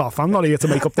 fuck off. I'm not here to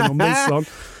make up the numbers, son.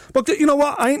 But you know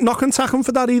what? I ain't knocking Takam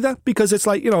for that either, because it's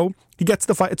like, he gets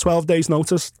the fight at 12 days'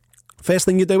 notice. First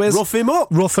thing you do is rough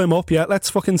him up. Yeah. Let's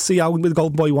fucking see how the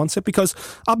Golden Boy wants it. Because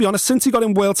I'll be honest, since he got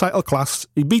in world title class,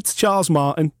 he beats Charles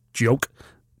Martin, joke.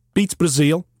 Beats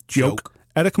Brazil, joke.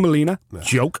 Eric Molina,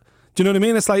 joke. Do you know what I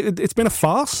mean? It's like, it's been a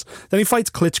farce. Then he fights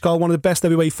Klitschko, one of the best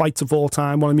heavyweight fights of all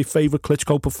time, one of my favourite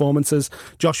Klitschko performances.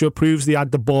 Joshua proves he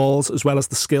had the balls as well as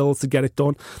the skills to get it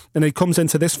done. And he comes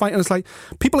into this fight and it's like,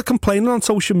 people are complaining on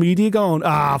social media going,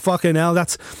 fucking hell,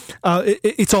 that's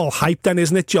it's all hype then,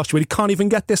 isn't it, Joshua? He can't even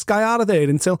get this guy out of there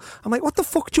until... I'm like, what the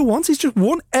fuck do you want? He's just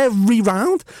won every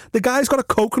round. The guy's got a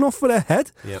coconut for a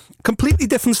head. Yep. Completely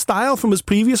different style from his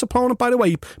previous opponent, by the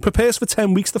way. He prepares for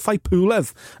 10 weeks to fight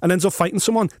Pulev and ends up fighting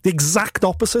someone the exact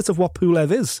opposite of what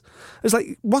Pulev is. It's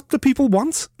like, what do people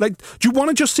want? Like, do you want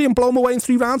to just see him blow him away in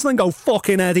 3 rounds and then go,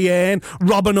 fucking Eddie Hearn,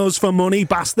 robbing us for money,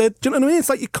 bastard? Do you know what I mean? It's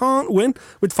like, you can't win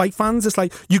with fight fans. It's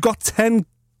like, you got 10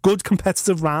 good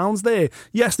competitive rounds there.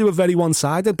 Yes, they were very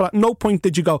one-sided, but at no point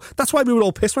did you go, that's why we were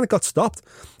all pissed when it got stopped.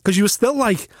 Because you were still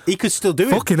like... He could still do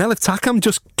it. Fucking hell, if Takam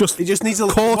he just needs a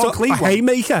caught a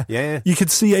haymaker. Yeah. You could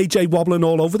see AJ wobbling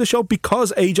all over the show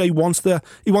because AJ wants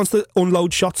to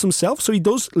unload shots himself, so he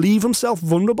does leave himself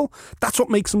vulnerable. That's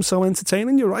what makes him so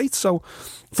entertaining, you're right. So,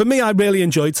 for me, I really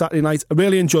enjoyed Saturday night. I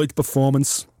really enjoyed the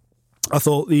performance. I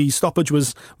thought the stoppage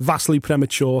was vastly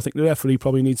premature. I think the referee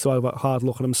probably needs to have a hard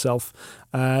look at himself.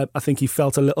 I think he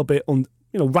felt a little bit,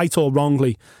 right or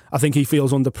wrongly, I think he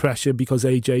feels under pressure because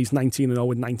AJ's 19-0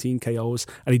 with 19 KOs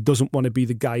and he doesn't want to be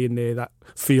the guy in there that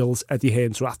feels Eddie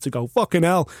Hearn's wrath to go, fucking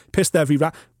hell, pissed every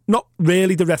rat. Not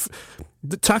really the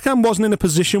Takam wasn't in a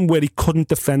position where he couldn't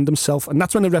defend himself, and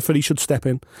that's when the referee should step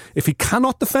in. If he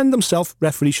cannot defend himself,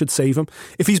 referee should save him.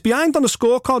 If he's behind on the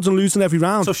scorecards and losing every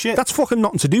round, that's fucking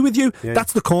nothing to do with you. Yeah.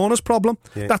 That's the corner's problem.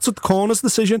 Yeah. That's the corner's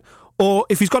decision. Or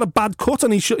if he's got a bad cut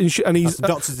and that's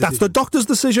the doctor's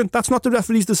decision. That's not the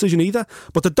referee's decision either.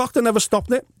 But the doctor never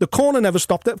stopped it. The corner never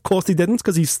stopped it. Of course he didn't,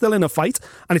 because he's still in a fight,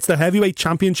 and it's the heavyweight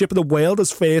championship of the world,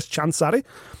 his first chance at it.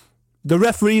 The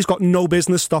referee's got no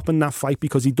business stopping that fight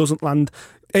because AJ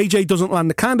doesn't land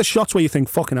the kind of shots where you think,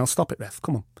 fucking hell, stop it, ref,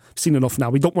 come on. I've seen enough now.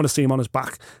 We don't want to see him on his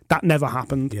back. That never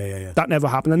happened. Yeah. That never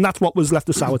happened. And that's what was left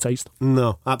a sour taste.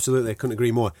 No, absolutely. I couldn't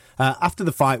agree more. After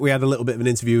the fight, we had a little bit of an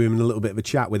interview with him and a little bit of a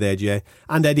chat with AJ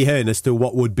and Eddie Hearn as to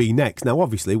what would be next. Now,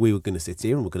 obviously, we were going to sit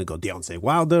here and we're going to go Deontay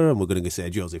Wilder and we're going to say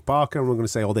Joseph Parker and we're going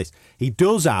to say all this. He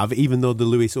does have, even though the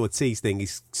Luis Ortiz thing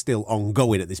is still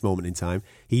ongoing at this moment in time,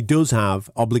 he does have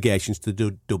obligations to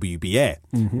do WBA,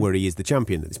 where he is the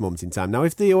champion at this moment in time. Now,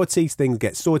 if the Ortiz thing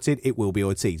gets sorted, it will be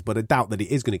Ortiz, but I doubt that it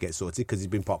is going to get sorted because he's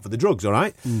been popped for the drugs, all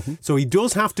right? So he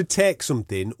does have to take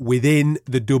something within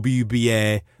the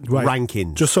WBA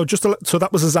rankings. So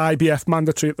that was his IBF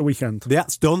mandatory at the weekend.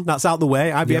 That's done. That's out the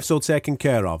way. IBF's all taken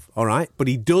care of, all right? But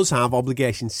he does have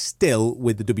obligations still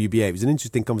with the WBA. It was an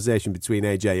interesting conversation between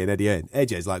AJ and Eddie Hearn.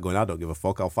 AJ's like going, I don't give a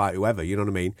fuck, I'll fight whoever, you know what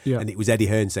I mean? Yeah. And it was Eddie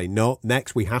Hearn saying, no,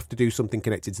 next we have to do something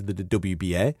connected to the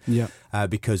WBA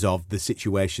because of the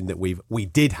situation that we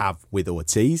did have with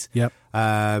Ortiz. Yep.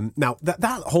 Now,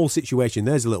 that whole situation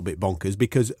there's a little bit bonkers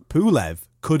because Pulev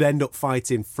could end up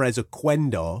fighting Freza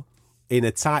Quendo in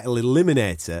a title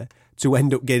eliminator to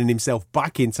end up getting himself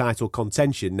back in title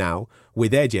contention now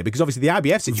with AJ, because obviously the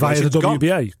IBF situation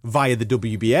via the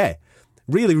WBA.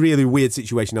 Really, really weird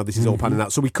situation how this is all panning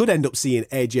out. So we could end up seeing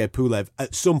AJ Pulev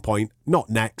at some point, not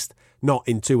next, not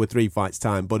in 2 or 3 fights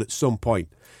time, but at some point.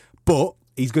 But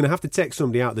he's going to have to take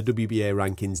somebody out of the WBA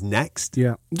rankings next.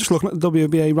 Yeah, just looking at the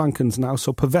WBA rankings now.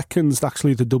 So Povetkin's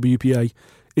actually the WBA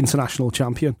international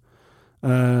champion.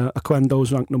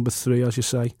 Aquendo's ranked number 3, as you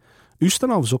say.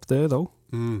 Ustanov's up there, though.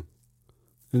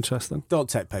 Interesting. Don't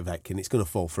take Povetkin. It's going to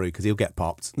fall through because he'll get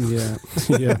popped. Yeah,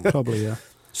 probably, yeah.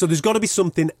 So there's got to be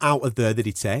something out of there that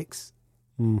he takes.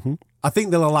 I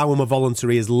think they'll allow him a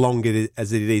voluntary as long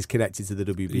as it is connected to the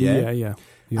WBA.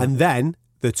 Yeah. And then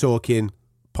they're talking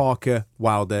Parker,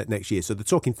 Wilder next year. So they're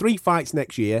talking 3 fights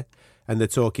next year, and they're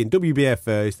talking WBA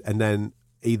first, and then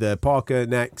either Parker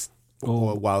next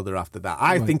or Wilder after that.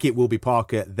 I think it will be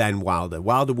Parker, then Wilder.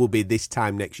 Wilder will be this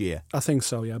time next year. I think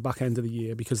so, yeah, back end of the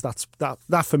year, because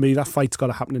that for me, that fight's got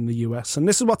to happen in the US. And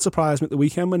this is what surprised me at the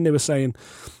weekend when they were asking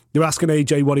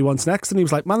AJ what he wants next, and he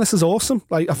was like, man, this is awesome.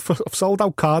 Like, I've sold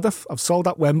out Cardiff, I've sold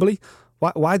out Wembley.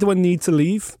 Why do I need to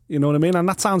leave? You know what I mean? And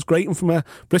that sounds great. And from a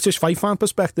British fight fan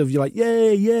perspective, you're like,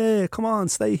 yeah, come on,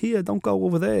 stay here, don't go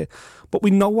over there. But we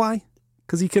know why.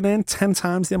 Because he can earn 10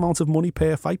 times the amount of money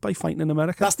per fight by fighting in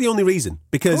America. That's the only reason.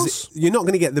 Because you're not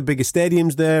going to get the bigger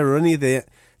stadiums there or any of the...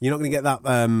 You're not going to get that...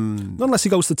 Not unless he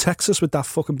goes to Texas with that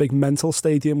fucking big mental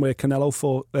stadium where Canelo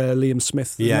fought Liam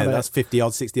Smith. Yeah, that's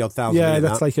 50-odd, 60-odd thousand. Yeah,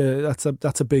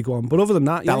 that's a big one. But other than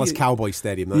that... Dallas Cowboy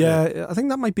Stadium. I think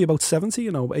that might be about 70,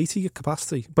 80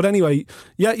 capacity. But anyway,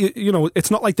 it's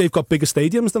not like they've got bigger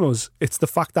stadiums than us. It's the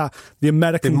fact that the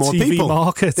American TV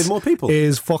market more people.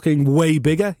 is fucking way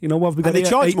bigger. What have we got here?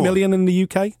 8 million in the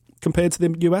UK. compared to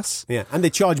the US. Yeah, and they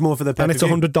charge more for the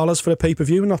pay-per-view. And it's $100 for a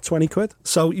pay-per-view, not 20 quid.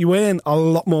 So you earn a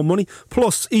lot more money.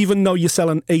 Plus, even though you're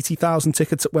selling 80,000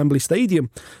 tickets at Wembley Stadium,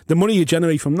 the money you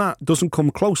generate from that doesn't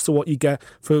come close to what you get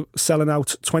for selling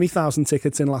out 20,000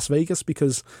 tickets in Las Vegas,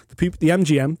 because the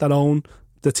MGM that own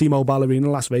the T-Mobile Arena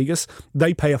in Las Vegas,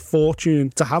 they pay a fortune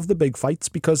to have the big fights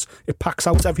because it packs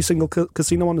out every single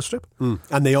casino on the strip.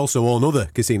 And they also own other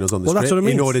casinos on the strip that's what I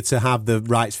mean. in order to have the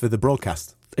rights for the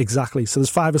broadcast. Exactly. So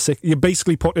there's 5 or 6. You're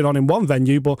basically putting it on in one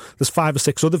venue, but there's 5 or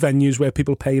 6 other venues where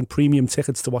people are paying premium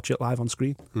tickets to watch it live on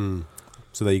screen.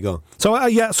 So there you go. So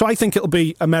so I think it'll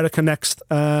be America next.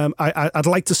 I'd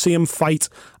like to see him fight,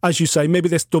 as you say, maybe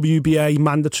this WBA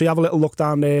mandatory. Have a little look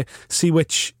down there, see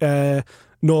which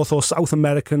North or South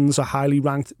Americans are highly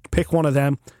ranked. Pick one of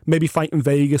them, maybe fight in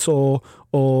Vegas or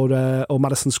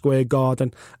Madison Square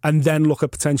Garden, and then look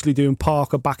at potentially doing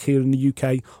Parker back here in the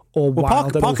UK or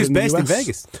Wilder. Parker's in the based US. in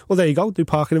Vegas. Well, there you go. Do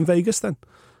Parker in Vegas then.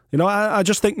 You know, I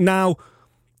just think now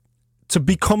to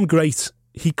become great,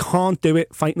 he can't do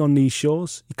it fighting on these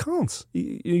shows. He can't.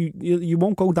 You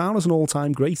won't go down as an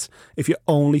all-time great if you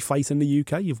only fight in the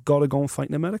UK. You've got to go and fight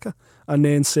in America and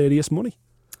earn serious money.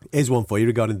 Here's one for you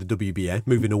regarding the WBA,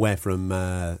 moving away from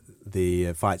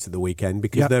the fights at the weekend,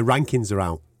 because their rankings are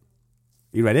out.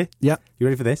 You ready? Yeah. You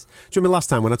ready for this? Do you remember last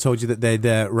time when I told you that they'd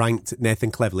ranked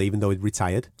Nathan Cleverly, even though he'd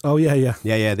retired? Oh, yeah.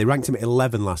 Yeah, they ranked him at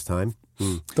 11 last time.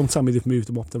 Don't tell me they've moved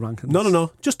him up the rankings.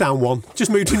 No, just down one.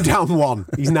 Just moved him down one.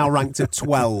 He's now ranked at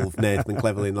 12, Nathan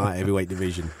Cleverly, in the light heavyweight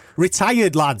division.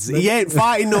 Retired, lads. He ain't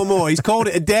fighting no more. He's called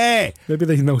it a day. Maybe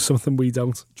they know something we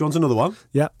don't. John's another one.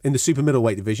 Yeah. In the super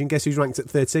middleweight division, guess who's ranked at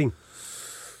 13?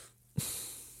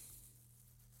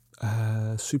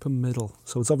 Super middle.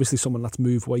 So it's obviously someone that's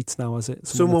moved weights now, is it?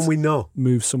 Someone we know.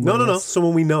 Moved somewhere No. else.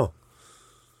 Someone we know.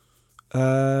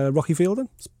 Rocky Fielding?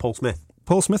 It's Paul Smith.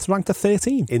 Paul Smith ranked at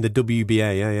 13. In the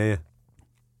WBA, yeah.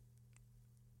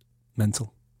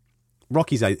 Mental.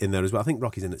 Rocky's in there as well. I think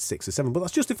Rocky's in at 6 or 7, but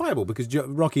that's justifiable because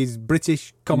Rocky's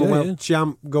British, Commonwealth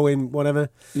champ, going whatever.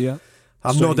 Yeah.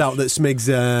 I've no doubt that Smig's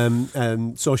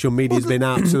social media's been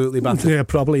absolutely battered. Yeah,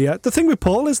 probably, yeah. The thing with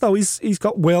Paul is, though, he's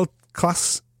got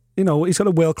world-class, he's got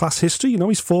a world-class history.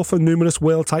 He's fought for numerous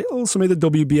world titles. Some of the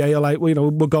WBA are like, we're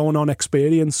going on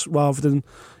experience rather than,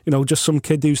 just some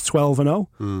kid who's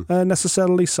 12-0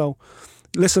 necessarily. So,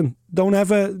 listen, don't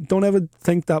ever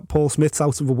think that Paul Smith's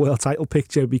out of a world title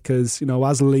picture because,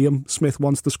 as Liam Smith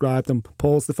once described him,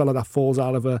 Paul's the fella that falls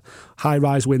out of a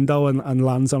high-rise window and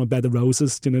lands on a bed of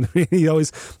roses. Do you know what I mean?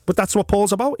 But that's what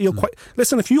Paul's about.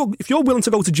 Listen, if you're willing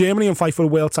to go to Germany and fight for a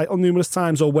world title numerous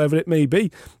times or wherever it may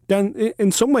be, then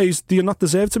in some ways, do you not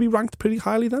deserve to be ranked pretty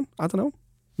highly then? I don't know.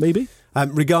 Maybe.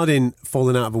 Regarding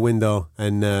falling out of a window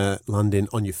and landing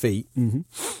on your feet,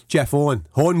 Jeff Owen,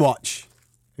 Horn Watch.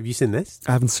 Have you seen this?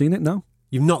 I haven't seen it, no.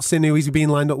 You've not seen who he's being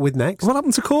lined up with next? What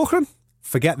happened to Corcoran?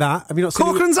 Forget that. Have you not seen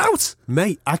Corcoran's out!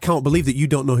 Mate, I can't believe that you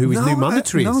don't know who his new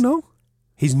mandatory is. No.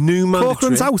 His new mandatory.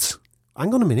 Corcoran's out.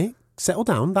 Hang on a minute. Settle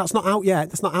down. That's not out yet.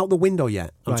 That's not out the window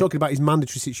yet. I'm talking about his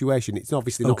mandatory situation. It's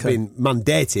obviously not been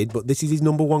mandated, but this is his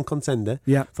number one contender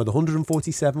for the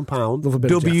 £147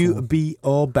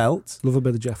 WBO belt. Love a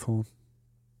bit of Jeff Horn.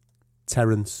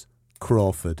 Terence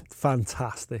Crawford.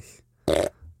 Fantastic.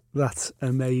 That's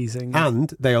amazing.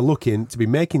 And they are looking to be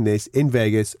making this in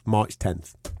Vegas March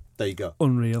 10th. There you go.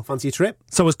 Unreal. Fancy a trip?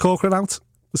 So is Corcoran out?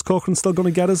 Is Corcoran still going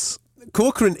to get us?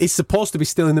 Corcoran is supposed to be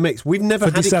still in the mix. We've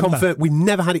never had it confirmed. We've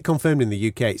never had it confirmed in the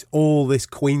UK. It's all this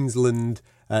Queensland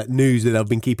news that I've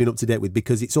been keeping up to date with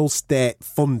because it's all state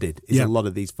funded. A lot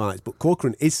of these fights. But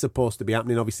Corcoran is supposed to be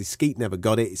happening. Obviously, Skeet never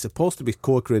got it. It's supposed to be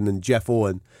Corcoran and Jeff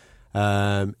Owen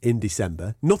in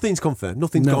December. Nothing's confirmed.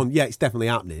 Nothing's gone. Yeah, it's definitely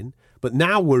happening. But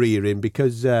now we're hearing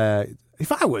because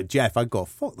if I were Jeff, I'd go,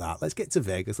 fuck that. Let's get to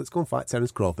Vegas. Let's go and fight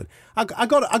Terence Crawford. I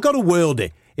got a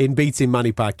worldie in beating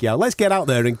Manny Pacquiao. Let's get out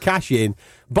there and cash in.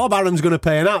 Bob Arum's going to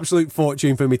pay an absolute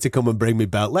fortune for me to come and bring me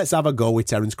belt. Let's have a go with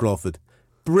Terence Crawford.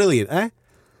 Brilliant, eh?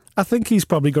 I think he's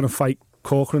probably going to fight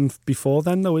Corcoran before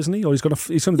then, though, isn't he? Or he's going to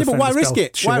defend but why his risk belt,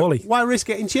 it? surely. Why risk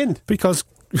getting chinned? Because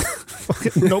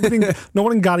no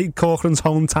one in Gary Corcoran's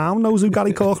hometown knows who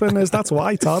Gary Corcoran is. That's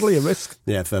why. It's hardly a risk.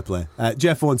 Yeah, fair play.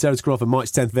 Jeff Owen, Terence Crawford,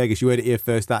 March 10th, Vegas. You heard it here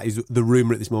first. That is the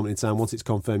rumour at this moment in time. Once it's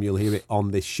confirmed, you'll hear it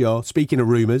on this show. Speaking of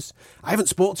rumours, I haven't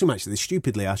spoke to him actually.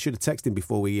 Stupidly, I should have texted him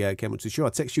before we came up to the show. I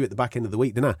texted you at the back end of the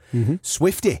week, didn't I?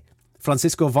 Swifty,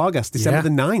 Francisco Vargas, December the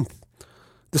 9th.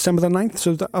 December the 9th.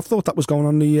 So I thought that was going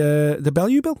on the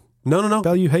Bellew bill. No.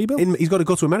 Bellew Hay bill. He's got to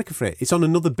go to America for it. It's on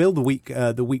another bill the week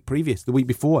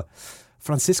before.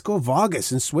 Francisco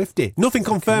Vargas and Swifty. Nothing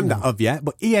confirmed that of yet,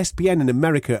 but ESPN in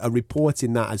America are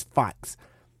reporting that as facts.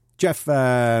 Jeff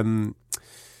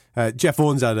Jeff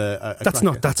Owens had a That's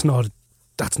not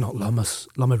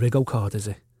Lomarigo card, is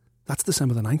it? That's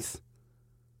December the 9th.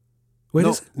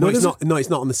 It's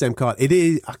not on the same card. It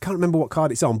is. I can't remember what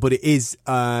card it's on, but it is.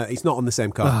 It's not on the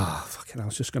same card. Oh, fucking! I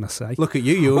was just going to say. Look at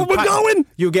you. We're going.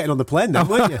 You were getting on the plane, then,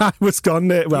 weren't you? I was gone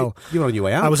there. Well, you were on your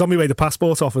way out. I was on my way to the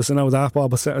passport office, and I was half. I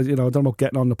don't know about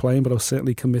getting on the plane, but I was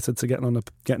certainly committed to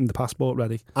getting the passport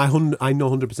ready. I know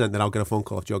 100% that I'll get a phone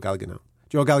call off Joe Gallagher now.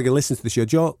 Joe Gallagher listens to the show.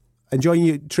 Joe, enjoying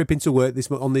your trip into work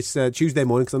on this Tuesday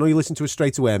morning, because I know you listen to us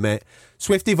straight away, mate.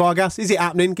 Swifty Vargas, is it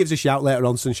happening? Give us a shout later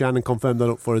on, Sunshine, and confirm that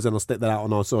up for us, and I'll stick that out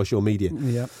on our social media.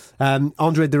 Yeah.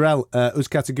 Andre Durrell,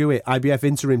 Uzcategui, IBF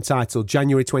interim title,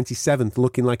 January 27th,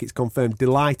 looking like it's confirmed.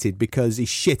 Delighted, because he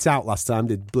shit out last time,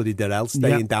 did bloody Durrell,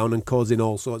 staying down and causing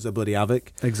all sorts of bloody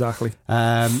havoc. Exactly.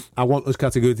 I want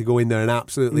Uzcategui to go in there and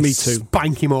absolutely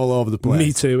spank him all over the place.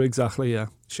 Me too, exactly, yeah.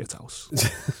 Shithouse.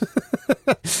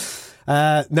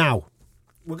 Now,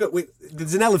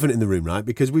 there's an elephant in the room, right?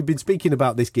 Because we've been speaking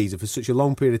about this geezer for such a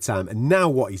long period of time, and now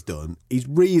what he's done, he's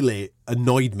really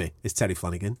annoyed me, is Terry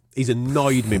Flanagan. He's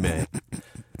annoyed me, mate.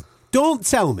 Don't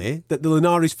tell me that the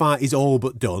Linares fight is all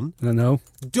but done. I know.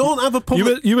 Don't have a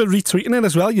public... You were retweeting it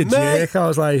as well, you jerk. I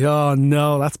was like, oh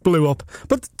no, that's blew up.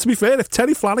 But to be fair, if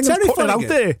Terry Flanagan's put it out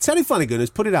there... Terry Flanagan has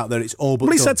put it out there, it's all but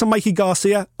done. He said to Mikey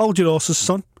Garcia, hold your horses,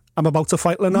 son. I'm about to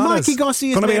fight Linares. Mikey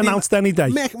Garcia's going to be announced any day.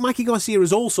 Mikey Garcia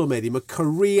has also made him a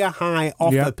career-high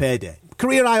offer payday.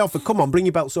 Career-high offer. Come on, bring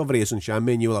your belts over here, Sunshine.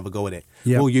 Me and you will have a go at it.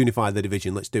 Yep. We'll unify the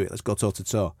division. Let's do it. Let's go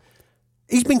toe-to-toe.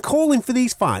 He's been calling for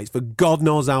these fights for God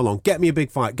knows how long. Get me a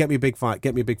big fight. Get me a big fight.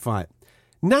 Get me a big fight.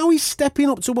 Now he's stepping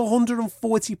up to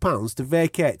 £140 to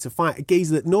vacate to fight a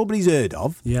geezer that nobody's heard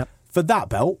of for that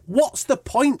belt. What's the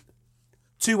point?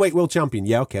 Two-weight world champion.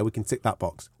 Yeah, okay, we can tick that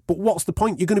box. But what's the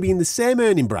point? You're going to be in the same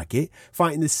earning bracket,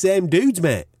 fighting the same dudes,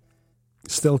 mate.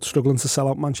 Still struggling to sell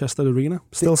out Manchester Arena.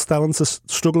 Still struggling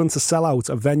to sell out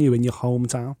a venue in your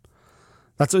hometown.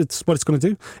 That's what it's going to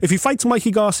do. If he fights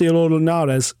Mikey Garcia or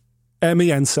Linares,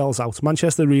 MEN sells out.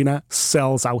 Manchester Arena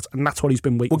sells out. And that's what he's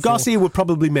been waiting for. Well, Garcia would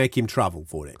probably make him travel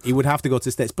for it. He would have to go to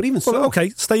the States. But even so... Okay,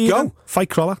 stay here. Fight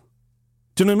Crawler.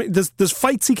 Do you know what I mean? There's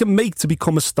fights he can make to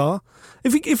become a star.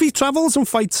 If he travels and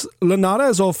fights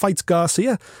Linares or fights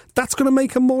Garcia, that's going to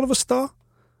make him more of a star.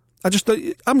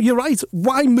 You're right.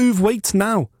 Why move weight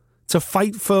now to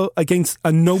fight against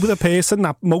a nobler person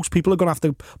that most people are going to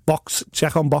have to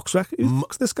check on box rec?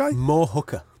 Who's this guy? Mo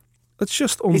Hooker. It's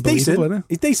just unbelievable, isn't it?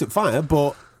 He's a decent fighter,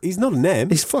 but he's not a name.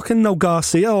 He's fucking no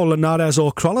Garcia or Linares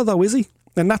or Crawler, though, is he?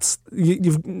 And that's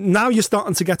now you're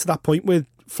starting to get to that point with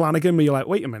Flanagan where you're like,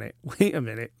 wait a minute,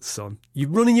 son. You're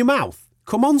running your mouth.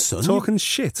 Come on, son. Talking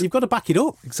shit. You've got to back it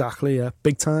up. Exactly, yeah.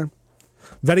 Big time.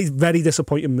 Very, very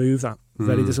disappointing move, that.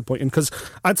 Very disappointing. Because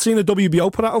I'd seen a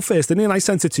WBO put out first, didn't he? And I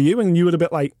sent it to you, and you were a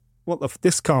bit like,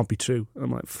 this can't be true. And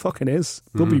I'm like, fucking is.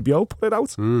 WBO put it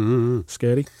out.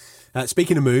 Scary.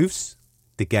 Speaking of moves,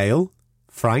 De Gale,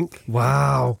 Frank.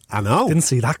 Wow. I know. Didn't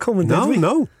see that coming, did we?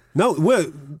 No, we're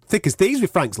thick as thieves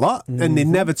with Frank's lot, and they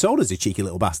never told us, the cheeky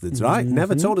little bastards, right?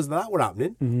 Never told us that were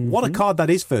happening. What a card that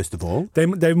is, first of all.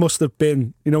 They must have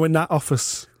been, in that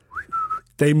office,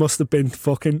 they must have been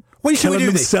fucking killing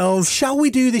themselves. Shall we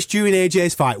do this during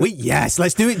AJ's fight week? Yes,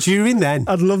 let's do it during then.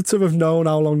 I'd love to have known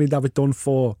how long they'd have it done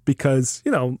for, because,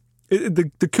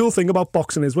 the cool thing about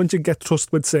boxing is once you get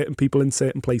trust with certain people in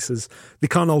certain places, they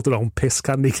can't hold their own piss,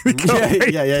 can they? They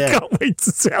can't wait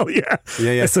to tell you.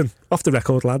 Listen, off the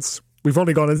record, lads. We've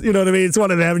only gone, you know what I mean? It's one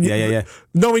of them.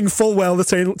 Knowing full well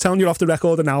they're telling you off the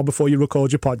record an hour before you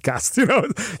record your podcast.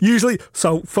 Usually.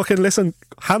 So fucking listen,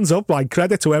 hands up, like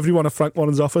credit to everyone at Frank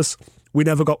Warren's office. We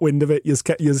never got wind of it. You've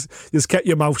kept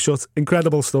your mouth shut.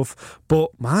 Incredible stuff. But,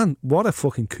 man, what a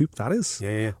fucking coup that is.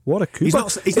 Yeah. What a coup.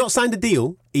 He's not signed a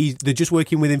deal. They're just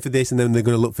working with him for this, and then they're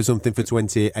going to look for something for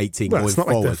 2018 going forward. It's not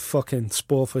like the fucking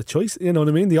sport for choice. You know what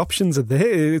I mean? The options are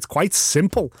there. It's quite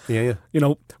simple. Yeah.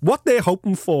 What they're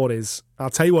hoping for is, I'll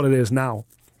tell you what it is now,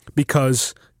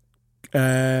 because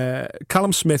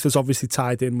Callum Smith is obviously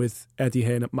tied in with Eddie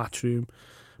Hearn at Matchroom.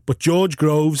 But George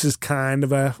Groves is kind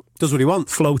of a... does what he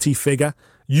wants. Floaty figure.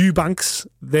 Eubanks,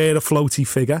 they're a floaty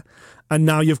figure. And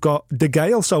now you've got De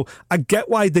Gale. So I get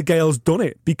why De Gale's done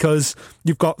it, because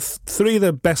you've got three of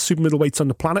the best super middleweights on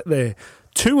the planet there.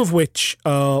 One of which,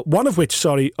 of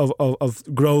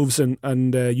Groves and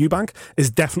Eubank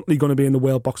is definitely going to be in the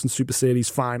World Boxing Super Series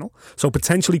final. So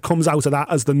potentially comes out of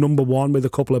that as the number one with a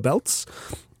couple of belts.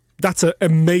 That's an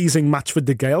amazing match for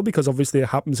De Gale, because obviously it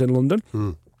happens in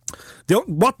London.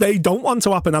 What they don't want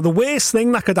to happen now, the worst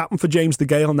thing that could happen for James De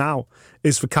Gale now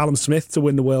is for Callum Smith to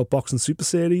win the World Boxing Super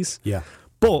Series. Yeah.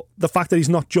 But the fact that he's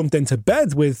not jumped into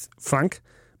bed with Frank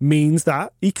means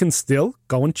that he can still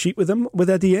go and cheat with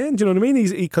Eddie Hearn. Do you know what I mean?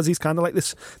 Because he's kind of like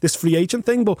this free agent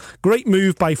thing. But great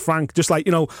move by Frank. Just like,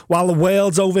 while the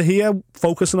world's over here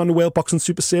focusing on the World Boxing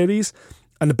Super Series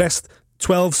and the best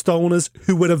 12 stoners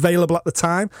who were available at the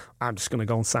time, I'm just going to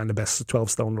go and sign the best 12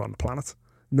 stoner on the planet.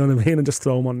 You know what I mean? And just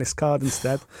throw him on this card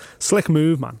instead. Slick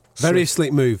move, man. Very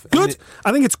slick move. Good.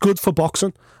 I think it's good for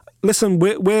boxing. Listen,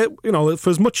 we're for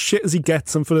as much shit as he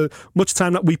gets and for much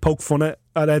time that we poke fun at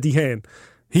Eddie Hearn,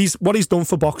 what he's done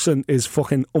for boxing is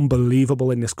fucking unbelievable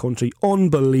in this country.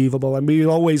 Unbelievable. And we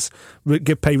always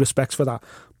pay respects for that.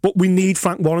 But we need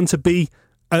Frank Warren to be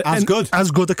as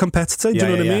good a competitor. Do you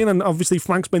know what I mean? And obviously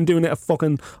Frank's been doing it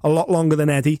a lot longer than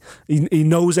Eddie. He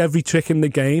knows every trick in the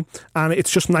game, and it's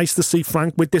just nice to see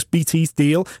Frank with this BT's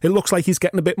deal. It looks like he's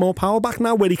getting a bit more power back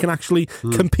now, where he can actually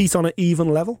compete on an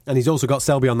even level. And he's also got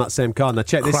Selby on that same card. Now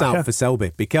check this out for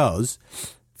Selby, because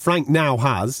Frank now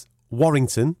has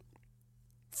Warrington,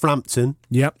 Frampton,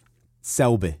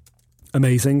 Selby.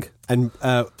 Amazing. And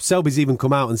Selby's even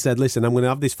come out and said, listen, I'm going to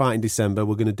have this fight in December.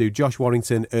 We're going to do Josh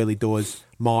Warrington early doors,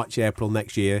 March, April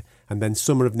next year. And then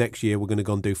summer of next year, we're going to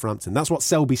go and do Frampton. That's what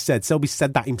Selby said. Selby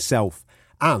said that himself.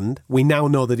 And we now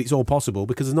know that it's all possible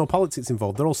because there's no politics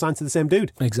involved. They're all signed to the same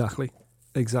dude. Exactly.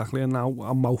 And now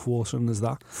I'm mouth-watering as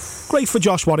that. Great for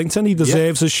Josh Warrington. He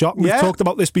deserves his shot. We've talked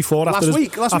about this before. After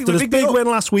his big win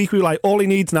last week, we were like, all he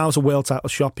needs now is a world title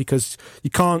shot, because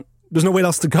there's nowhere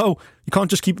else to go. You can't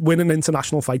just keep winning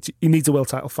international fights. He needs a world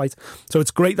title fight. So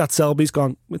it's great that Selby's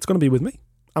gone, it's going to be with me.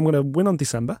 I'm going to win on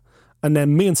December. And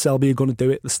then me and Selby are going to do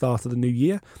it at the start of the new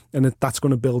year. And that's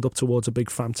going to build up towards a big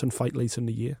Frampton fight later in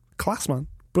the year. Class, man.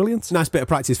 Brilliant. Nice bit of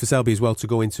practice for Selby as well to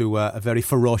go into a very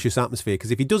ferocious atmosphere.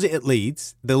 Because if he does it at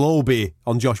Leeds, they'll all be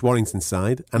on Josh Warrington's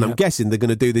side. And I'm guessing they're going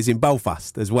to do this in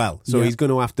Belfast as well. So he's going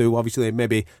to have to obviously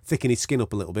maybe thicken his skin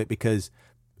up a little bit, because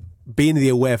being the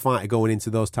aware fighter going into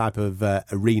those type of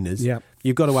arenas,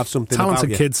 you've got to have something talented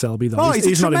about you. Kid Selby, though. Oh,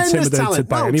 he's not intimidated talent.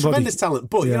 by anybody. Tremendous talent,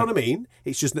 but you know what I mean?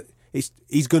 It's just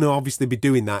he's going to obviously be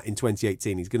doing that in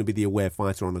 2018. He's going to be the aware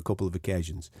fighter on a couple of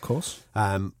occasions. Of course.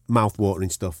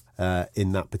 Mouth-watering stuff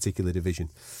in that particular division.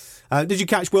 Did you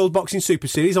catch World Boxing Super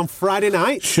Series on Friday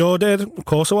night? Sure did. Of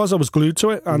course I was. I was glued to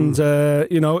it. And,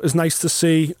 it was nice to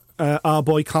see our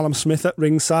boy Callum Smith at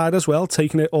ringside as well,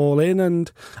 taking it all in.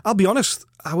 And I'll be honest,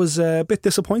 I was a bit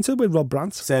disappointed with Rob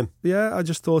Brandt. Same. Yeah, I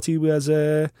just thought he was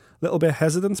a little bit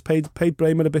hesitant, paid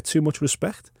Brayman a bit too much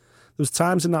respect. There was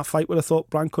times in that fight where I thought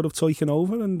Brandt could have taken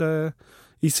over, and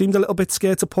he seemed a little bit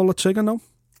scared to pull the trigger, no?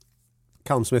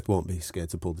 Callum Smith won't be scared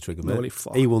to pull the trigger, mate.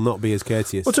 No, he will not be as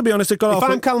courteous. But to be honest, if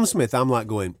I'm Callum Smith, I'm like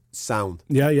going, sound.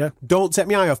 Yeah. Don't take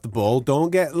my eye off the ball.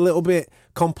 Don't get a little bit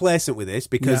complacent with this,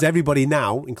 because everybody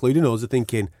now, including us, are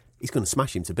thinking he's going to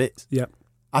smash him to bits. Yeah.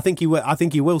 I think he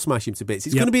will smash him to bits.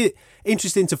 It's going to be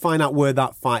interesting to find out where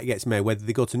that fight gets made, whether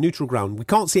they go to neutral ground. We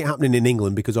can't see it happening in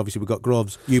England because obviously we've got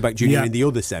Groves, Eubank Jr. in the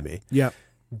other semi. Yeah.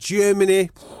 Germany,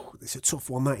 it's a tough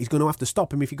one, that. He's going to have to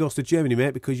stop him if he goes to Germany,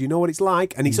 mate, because you know what it's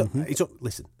like. And it's up.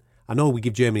 Listen, I know we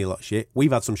give Germany a lot of shit.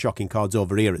 We've had some shocking cards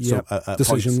over here at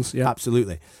decisions. Points. Yeah.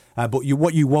 Absolutely. But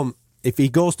what you want, if he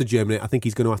goes to Germany, I think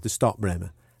he's going to have to stop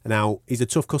Bremer. Now, he's a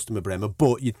tough customer, Bremer,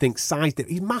 but you'd think size...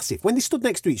 He's massive. When they stood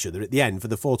next to each other at the end for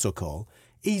the photo call,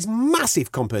 he's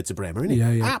massive compared to Bremer, isn't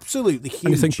he? Yeah. Absolutely huge.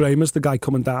 And you think Bremer's the guy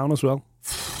coming down as well?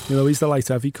 He's the light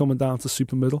heavy coming down to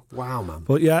super middle. Wow, man.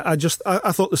 But yeah,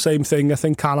 I thought the same thing. I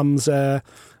think Callum's...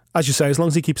 as you say, as long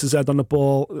as he keeps his head on the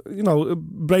ball,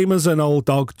 Bremer's an old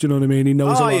dog, do you know what I mean? He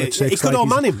knows a lot of tricks. He could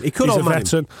all-man him. He's a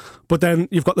veteran. But then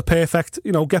you've got the perfect,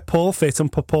 get Paul fit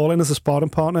and put Paul in as a sparring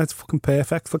partner. It's fucking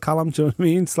perfect for Callum, do you know what I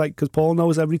mean? It's like, because Paul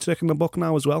knows every trick in the book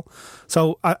now as well.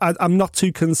 So I'm not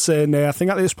too concerned there. I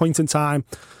think at this point in time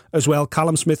as well,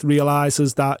 Callum Smith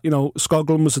realises that,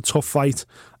 Skoglund was a tough fight.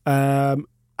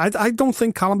 I don't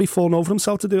think Callum be falling over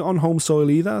himself to do it on home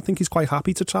soil either. I think he's quite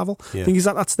happy to travel. Yeah. I think he's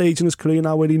at that stage in his career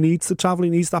now where he needs to travel.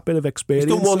 He needs that bit of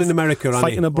experience. He's done one in America,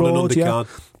 fighting abroad, yeah.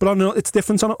 But I know it's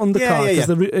different on an undercard because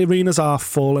the arenas are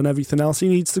full and everything else. He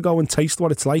needs to go and taste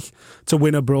what it's like to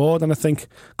win abroad. And I think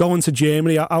going to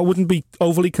Germany, I wouldn't be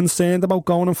overly concerned about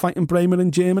going and fighting Bremer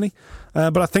in Germany.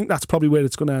 But I think that's probably where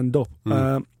it's going to end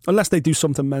up. Unless they do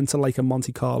something mental like a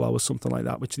Monte Carlo or something like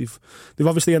that, which they've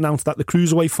obviously announced that the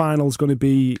Cruiserweight final is going to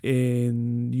be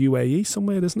in UAE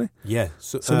somewhere, isn't it? Yeah.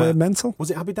 Somewhere mental. Was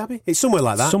it Abu Dhabi? It's somewhere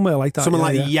like that. Somewhere like that. Somewhere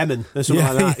like Yemen or something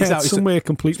like that. Yeah, somewhere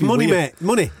completely money, weird. mate.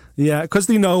 Money. Yeah, because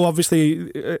they know,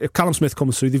 obviously, if Callum Smith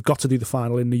comes through, they've got to do the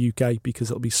final in the UK because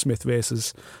it'll be Smith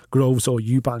versus Groves or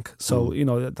Eubank. So,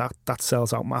 that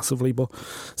sells out massively. But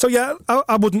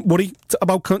I wouldn't worry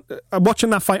about watching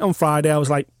that fight on Friday. I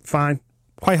was like, fine.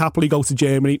 quite happily go to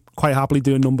Germany, quite happily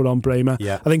do a number on Bremer.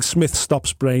 Yeah. I think Smith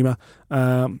stops Bremer.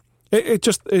 It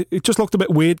just looked a bit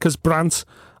weird because Brandt,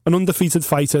 an undefeated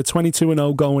fighter,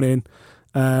 22-0 going in.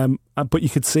 But you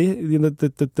could see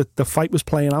the fight was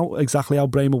playing out exactly how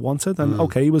Bremer wanted, and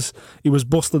okay, he was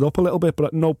busted up a little bit, but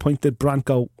at no point did Brandt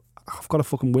go, I've got to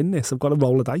fucking win this. I've got to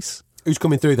roll the dice. Who's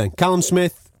coming through then? Callum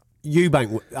Smith,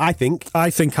 Eubank. I think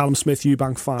Callum Smith,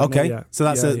 Eubank final. Okay, yeah. So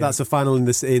that's a final in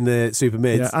the super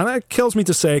mids. Yeah, and it kills me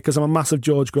to say because I'm a massive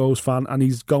George Groves fan, and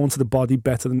he's going to the body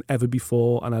better than ever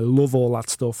before, and I love all that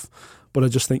stuff. But I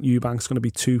just think Eubank's going to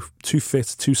be too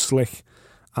fit, too slick,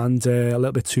 and a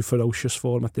little bit too ferocious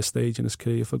for him at this stage in his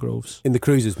career for Groves. In the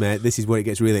cruisers, mate, this is where it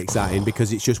gets really exciting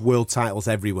because it's just world titles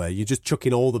everywhere. You're just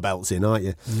chucking all the belts in, aren't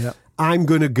you? Yeah. I'm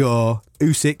going to go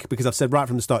Usyk because I've said right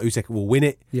from the start Usyk will win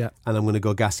it. Yeah. And I'm going to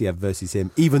go Gassiev versus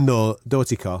him. Even though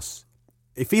Dotikos,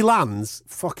 if he lands,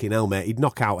 fucking hell, mate, he'd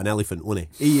knock out an elephant, wouldn't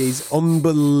he? He is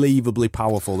unbelievably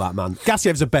powerful, that man.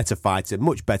 Gassiev's a better fighter,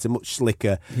 much better, much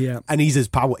slicker. Yeah. And he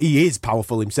is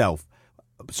powerful himself.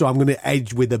 So I'm going to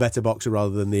edge with the better boxer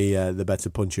rather than the better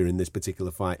puncher in this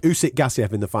particular fight. Usyk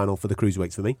Gassiev in the final for the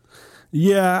cruiserweights for me.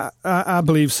 Yeah, I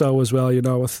believe so as well. You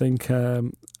know, I think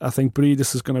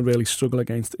Breedis is going to really struggle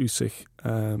against Usyk.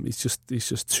 He's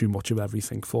just too much of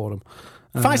everything for him.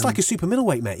 Fights like a super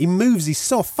middleweight, mate. He moves. He's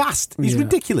so fast. He's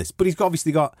ridiculous, but he's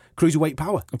obviously got cruiserweight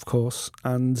power, of course.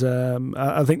 And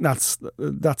I think that's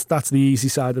the easy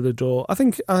side of the draw. I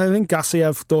think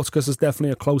Gassiev Dotikos is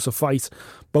definitely a closer fight.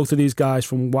 Both of these guys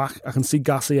from WAC. I can see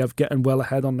Gassiev getting well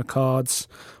ahead on the cards,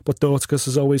 but Dotikos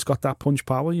has always got that punch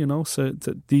power, you know, so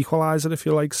to equalise it, if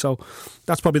you like. So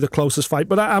that's probably the closest fight.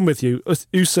 But I'm with you.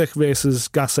 Usyk versus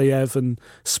Gassiev and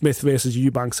Smith versus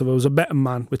Eubank. So if I was a betting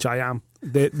man, which I am,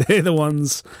 they're the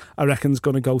ones I reckon's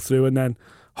going to go through, and then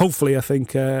hopefully I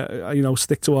think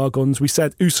stick to our guns. We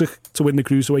said Usyk to win the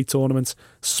cruiserweight tournament,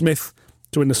 Smith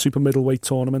to win the super middleweight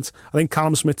tournament. I think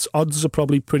Callum Smith's odds are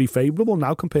probably pretty favourable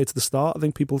now compared to the start. I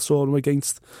think people saw him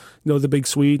against the big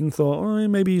Swede and thought, oh,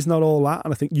 maybe he's not all that.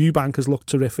 And I think Eubank has looked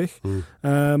terrific.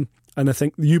 And I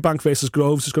think Eubank versus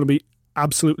Groves is going to be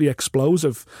absolutely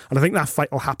explosive. And I think that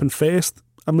fight will happen first,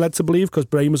 I'm led to believe, because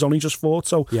Bremer's only just fought.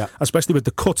 So, especially with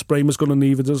the cuts, Bremer's going to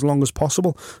leave it as long as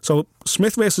possible. So,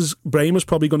 Smith versus Bremer's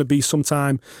probably going to be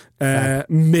sometime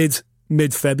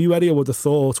mid-February, I would have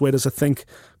thought. Whereas I think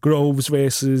Groves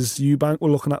versus Eubank,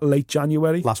 we're looking at late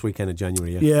January. Last weekend of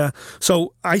January, Yeah.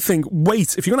 So, I think,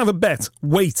 wait. If you're going to have a bet,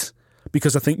 wait.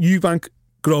 Because I think Eubank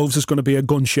Groves is going to be a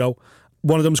gun show.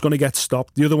 One of them's going to get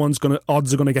stopped. The other odds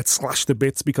are going to get slashed to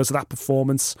bits because of that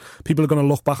performance. People are going to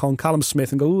look back on Callum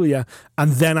Smith and go, oh yeah,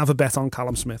 and then have a bet on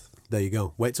Callum Smith. There you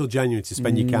go. Wait till January to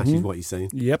spend your cash is what you're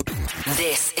saying. Yep.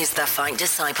 This is the Fight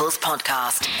Disciples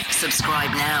podcast.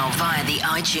 Subscribe now via the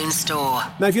iTunes store.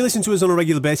 Now, if you listen to us on a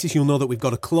regular basis, you'll know that we've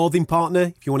got a clothing partner.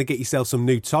 If you want to get yourself some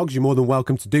new togs, you're more than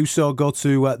welcome to do so. Go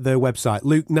to their website,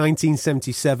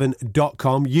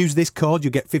 luke1977.com. Use this code,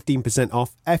 you'll get 15%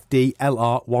 off.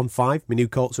 FDLR15. My new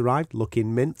coat's arrived,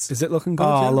 looking mint. Is it looking good?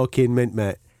 Oh, looking mint,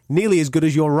 mate. Nearly as good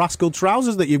as your rascal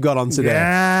trousers that you've got on today.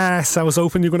 Yes, I was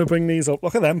hoping you were going to bring these up.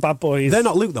 Look at them bad boys. They're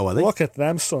not Luke though, are they? Look at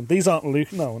them, son. These aren't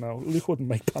Luke. No. Luke wouldn't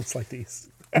make pants like these.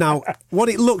 Now, what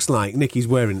it looks like Nicky's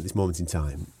wearing at this moment in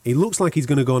time, he looks like he's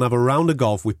going to go and have a round of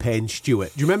golf with Payne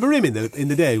Stewart. Do you remember him in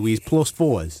the day with his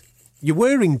 +4s? You're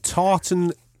wearing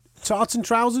tartan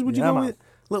trousers, would you go with? A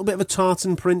little bit of a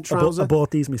tartan print trouser. I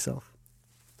bought these myself.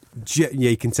 Yeah,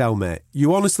 you can tell, mate.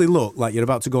 You honestly look like you're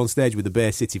about to go on stage with the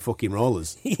Bay City fucking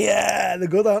Rollers. Yeah, they're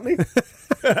good, aren't they?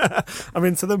 I'm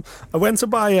into them. I went to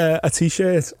buy a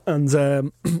T-shirt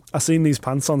and I seen these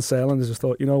pants on sale and I just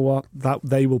thought, you know what, that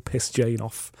they will piss Jane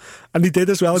off. And they did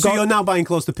as well. So you're now buying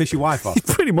clothes to piss your wife off?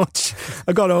 Pretty much.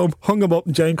 I got home, hung them up,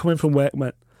 and Jane coming from work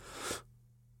went,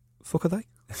 fuck are they?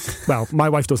 Well, my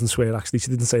wife doesn't swear, actually.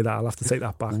 She didn't say that. I'll have to take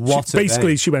that back.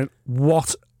 She went,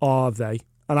 what are they?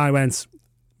 And I went,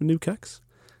 new kicks.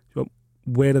 She went,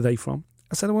 where are they from?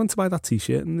 I said, I wanted to buy that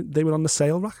T-shirt and they were on the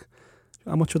sale rack.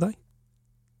 How much were they? I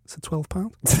said, £12.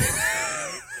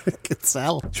 Could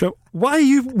tell. She went, why are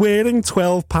you wearing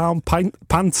 £12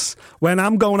 pants when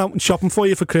I'm going out and shopping for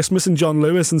you for Christmas in John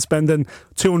Lewis and spending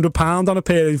 £200 on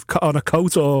a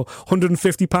coat or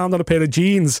 £150 on a pair of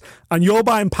jeans and you're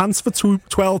buying pants for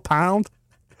 £12? I'm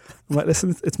like,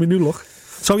 listen, it's my new look.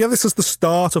 So yeah, this is the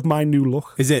start of my new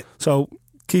look. Is it? So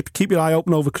keep your eye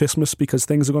open over Christmas because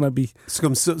things are going to be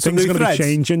some new threads. Be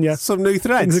changing. Yeah, some new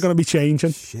threads. Things are going to be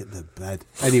changing. Shit the bed.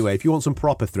 Anyway, if you want some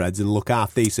proper threads and look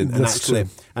half decent and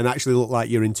actually look like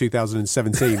you're in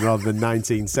 2017 rather than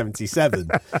 1977,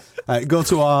 go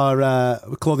to our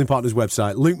clothing partner's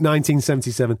website,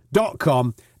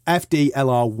 luke1977.com.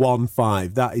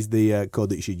 FDLR15. That is the code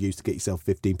that you should use to get yourself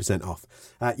 15% off.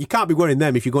 You can't be wearing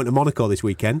them if you're going to Monaco this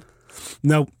weekend.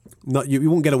 No. Not you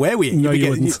wouldn't get away with it. No,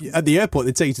 you wouldn't. At the airport,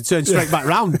 they'd tell you to turn straight back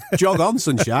round. Jog on,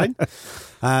 sunshine.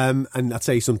 And I'll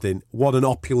tell you something. What an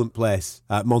opulent place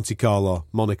Monte Carlo,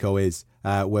 Monaco is,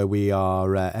 where we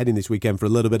are heading this weekend for a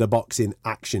little bit of boxing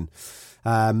action.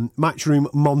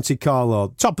 Matchroom Monte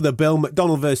Carlo. Top of the bill,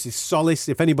 McDonald versus Solis.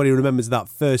 If anybody remembers that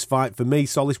first fight, for me,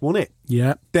 Solis won it.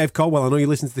 Yeah. Dave Caldwell, I know you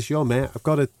listen to the show, mate. I've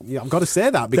got to say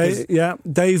that because...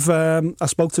 Dave, I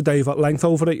spoke to Dave at length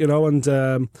over it,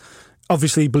 and...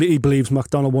 obviously, he believes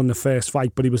McDonald won the first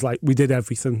fight, but he was like, we did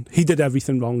everything. He did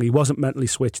everything wrong. He wasn't mentally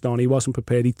switched on. He wasn't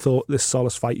prepared. He thought this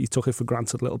Solis fight, he took it for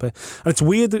granted a little bit. And it's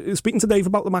weird, speaking to Dave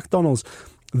about the McDonalds,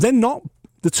 they're not...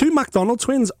 The two McDonald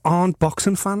twins aren't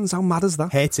boxing fans. How mad is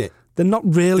that? Hate it. They're not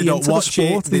really they don't into watch the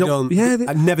sport. It. They don't. Yeah,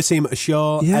 I've never seen them at a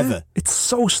show ever. It's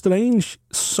so strange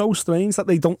that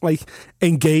they don't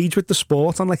engage with the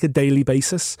sport on a daily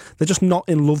basis. They're just not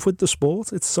in love with the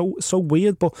sport. It's so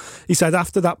weird. But he said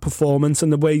after that performance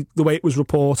and the way it was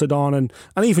reported on, and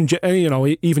even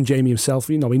even Jamie himself,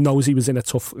 he knows he was in a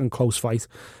tough and close fight.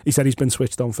 He said he's been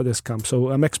switched on for this camp.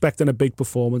 So I'm expecting a big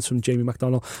performance from Jamie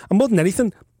McDonald. And more than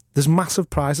anything, there's massive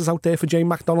prizes out there for Jamie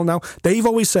McDonald now. Dave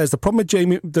always says the problem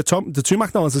with the two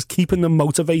McDonalds is keeping them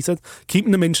motivated,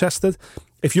 keeping them interested.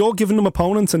 If you're giving them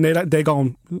opponents and they're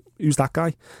going, who's that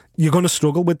guy? You're going to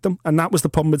struggle with them. And that was the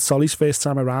problem with Solis first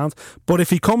time around. But if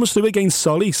he comes through against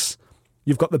Solis,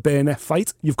 you've got the Burnett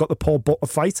fight, you've got the Paul Butler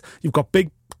fight, you've got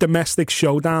big domestic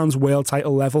showdowns, world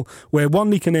title level, where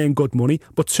one, he can earn good money,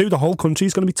 but two, the whole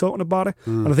country's going to be talking about it.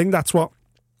 And I think that's what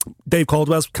Dave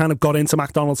Caldwell's kind of got into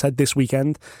McDonald's head this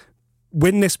weekend.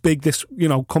 Win this big,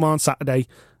 come on Saturday,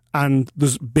 and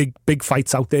there's big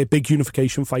fights out there, big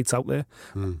unification fights out there.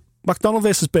 McDonald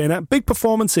versus Burnett, big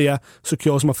performance here,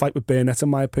 secures my fight with Burnett, in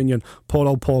my opinion.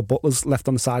 Paul Butler's left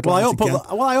on the sidelines again.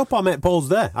 I hope our mate Paul's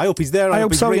there. I hope he's there. I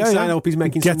hope he's ringside. I hope he's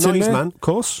making some noise, man. Of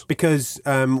course. Because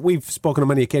we've spoken on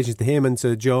many occasions to him and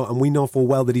to Joe, and we know full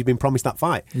well that he's been promised that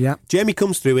fight. Yeah. Jamie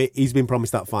comes through it, he's been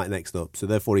promised that fight next up. So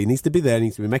therefore he needs to be there, he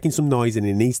needs to be making some noise, and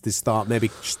he needs to start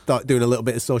doing a little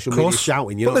bit of social media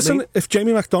shouting. You know what I mean? If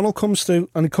Jamie McDonald comes through,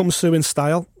 and he comes through in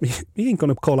style, he ain't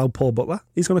going to call out Paul Butler.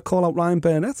 He's going to call out Ryan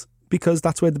Burnett, because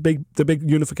that's where the big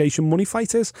unification money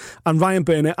fight is. And Ryan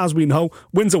Burnett, as we know,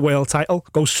 wins a world title,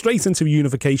 goes straight into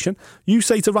unification. You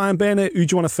say to Ryan Burnett, who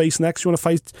do you want to face next? Do you want to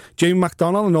fight Jamie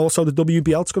McDonald, and also the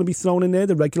WBL's going to be thrown in there,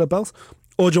 the regular belt?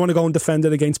 Or do you want to go and defend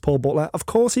it against Paul Butler? Of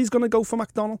course he's going to go for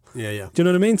McDonald. Yeah. Do you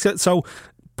know what I mean? So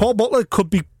Paul Butler could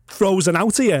be frozen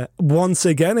out here once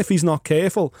again if he's not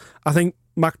careful. I think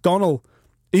McDonald,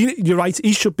 you're right,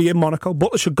 he should be in Monaco.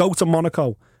 Butler should go to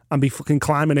Monaco and be fucking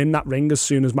climbing in that ring as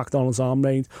soon as McDonald's arm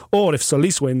range. Or if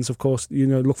Solis wins, of course,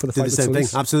 look for the fight with Solis. Do the same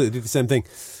thing. Absolutely, do the same thing.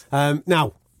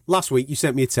 Now, last week you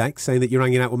sent me a text saying that you're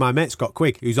hanging out with my mate Scott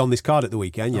Quigg, who's on this card at the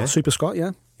weekend, yeah? Super Scott,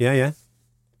 yeah. Yeah.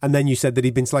 And then you said that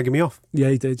he'd been slagging me off. Yeah,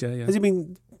 he did, yeah. Has he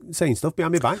been saying stuff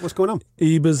behind my back? What's going on?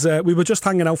 He was. We were just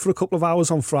hanging out for a couple of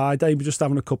hours on Friday. We were just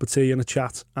having a cup of tea and a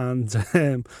chat, and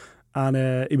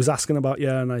he was asking about you,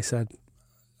 and I said,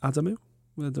 Adamu?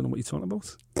 I don't know what you're talking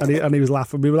about. And he was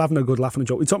laughing. We were having a good laugh and a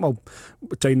joke. We were talking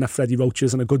about training at Freddie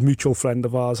Roach's, and a good mutual friend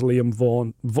of ours, Liam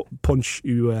Vaughan, Punch,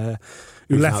 who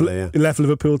left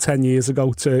Liverpool 10 years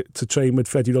ago to train with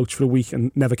Freddie Roach for a week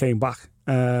and never came back.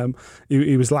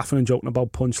 He was laughing and joking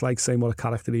about Punch, saying what a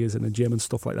character he is in the gym and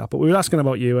stuff like that. But we were asking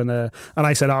about you, and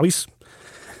I said,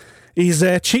 he's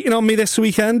cheating on me this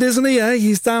weekend, isn't he?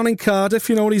 He's down in Cardiff,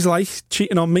 you know what he's like,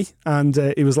 cheating on me. And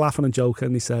he was laughing and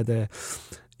joking. He said,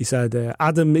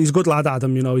 Adam, he's a good lad,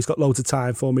 Adam, he's got loads of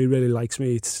time for me, he really likes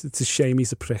me, it's a shame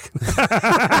he's a prick.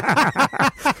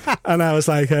 And I was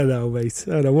like, I know, mate,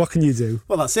 I know, what can you do?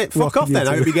 Well, that's it, fuck off then,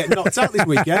 I hope you get knocked out this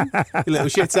weekend, you little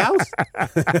shit house.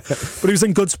 But he was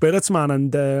in good spirits, man,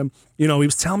 and, he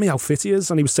was telling me how fit he is,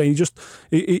 and he was saying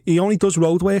he only does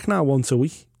road work now once a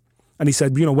week. And he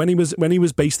said, when he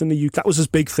was based in the UK, that was his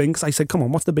big thing. Because I said, come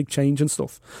on, what's the big change and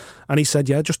stuff? And he said,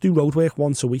 yeah, just do road work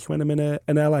once a week when I'm in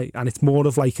LA. And it's more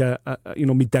of like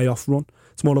my day off run.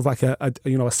 It's more of like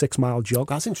a 6 mile jog.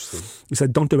 That's interesting. He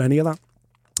said, don't do any of that.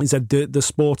 He said the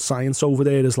sports science over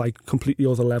there is completely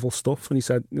other level stuff. And he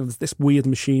said, there's this weird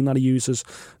machine that he uses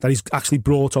that he's actually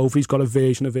brought over. He's got a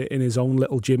version of it in his own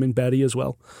little gym in Bury as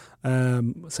well. I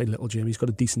say little gym, he's got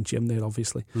a decent gym there,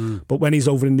 obviously. But when he's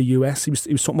over in the US, he was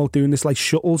talking about doing this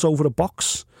shuttles over a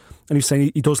box. And he was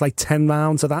saying he does 10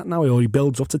 rounds of that now, or he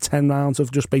builds up to 10 rounds of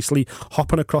just basically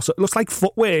hopping across it. It looks like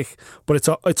footwork, but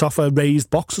it's off a raised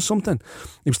box or something.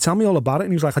 He was telling me all about it,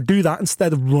 and he was like, I do that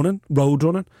instead of road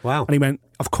running. Wow. And he went,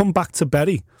 I've come back to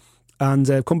Bury,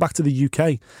 and come back to the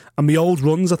UK. And my old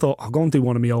runs, I thought, I'll go and do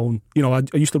one of my own. You know, I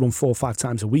used to run 4 or 5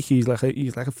 times a week. He's like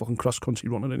a fucking cross-country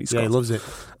runner, and he loves it.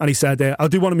 And he said, I'll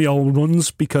do one of my own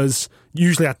runs, because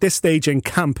usually at this stage in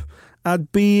camp,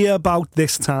 I'd be about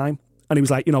this time. And he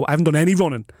was like, you know, I haven't done any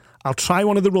running. I'll try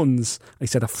one of the runs. And he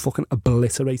said, I fucking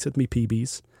obliterated me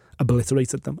PBs.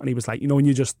 Obliterated them. And he was like, you know,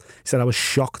 he said, I was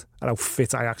shocked at how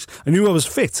fit I knew I was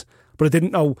fit, but I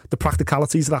didn't know the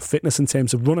practicalities of that fitness in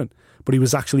terms of running. But he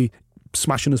was actually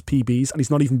smashing his PBs, and he's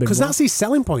not even been, because that's his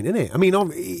selling point, isn't it? I mean,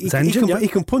 he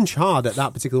can punch hard at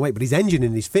that particular weight, but his engine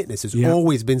and his fitness has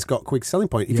always been Scott Quigg's selling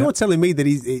point. If you're telling me that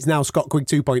it's now Scott Quigg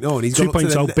 2.0 and he's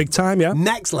 2.0 big time,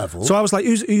 next level. So I was like,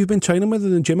 who you been training with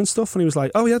in the gym and stuff? And he was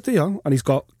like, oh yeah, do you? And he's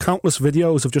got countless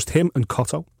videos of just him and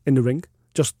Cotto in the ring,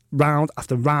 just round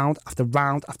after round after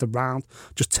round after round,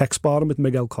 just tech sparring with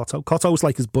Miguel Cotto. Cotto's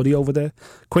like his buddy over there.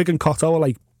 Quigg and Cotto are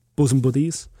like bosom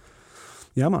buddies.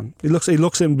 Yeah, man. He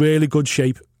looks in really good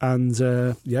shape, and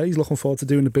he's looking forward to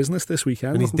doing the business this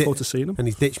weekend. And looking forward to seeing him. And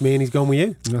he's ditched me and he's gone with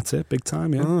you. That's it, big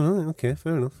time, yeah. Oh, right, okay,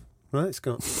 fair enough. Right,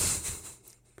 Scott.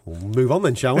 We'll move on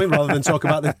then, shall we? Rather than talk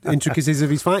about the intricacies of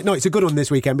his fight. No, it's a good one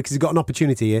this weekend because he's got an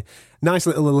opportunity here. Nice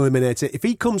little eliminator. If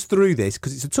he comes through this,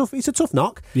 because it's a tough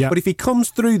knock. Yeah. But if he comes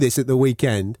through this at the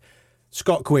weekend,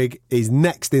 Scott Quigg is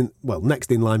next in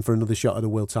line for another shot at a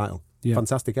world title. Yeah.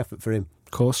 Fantastic effort for him.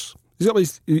 Of course. He's got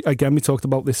again, we talked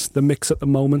about this, the mix at the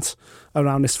moment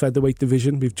around this featherweight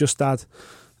division. We've just had,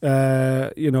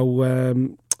 Santa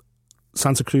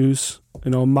Cruz,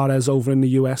 Mares over in the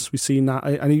US. We've seen that.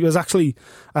 And he was actually,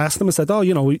 I asked him, I said, did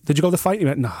you go to the fight? And he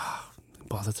went, nah, I'm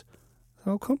bothered.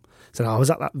 How come? He said, I was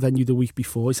at that venue the week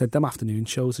before. He said, them afternoon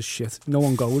shows are shit. No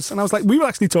one goes. And I was like, we were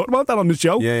actually talking about that on the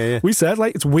show. Yeah. We said,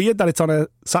 like, it's weird that it's on a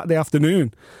Saturday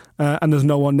afternoon and there's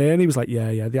no one there. And he was like,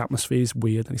 yeah, the atmosphere is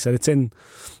weird. And he said, it's in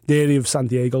the area of San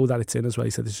Diego that it's in as well.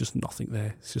 He said, there's just nothing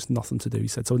there. It's just nothing to do. He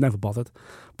said, so never bothered.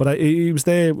 But he was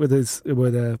there with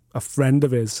a friend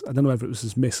of his. I don't know whether it was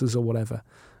his missus or whatever,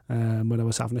 when I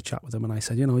was having a chat with him. And I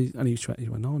said, and he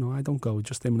went, no, I don't go.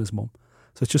 Just him and his mum.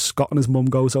 So it's just Scott and his mum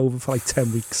goes over for like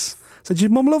 10 weeks. I said, did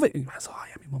your mum love it? He went, oh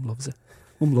yeah, my mum loves it.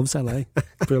 Mum loves LA.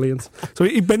 Brilliant. So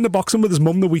he'd been to boxing with his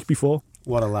mum the week before.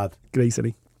 What a lad. Great, isn't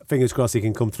he? Fingers crossed he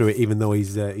can come through it, even though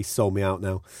he's sold me out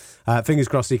now. Fingers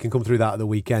crossed he can come through that at the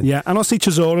weekend. Yeah, and I'll see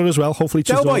Chisora as well. Hopefully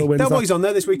Chisora wins. Del Boy's on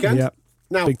there this weekend. Yeah,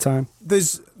 now, big time.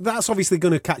 That's obviously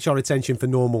going to catch our attention for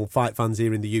normal fight fans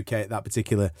here in the UK at that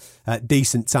particular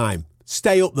decent time.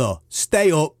 Stay up, though.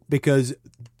 Stay up, because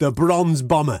the Bronze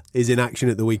Bomber is in action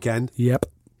at the weekend. Yep.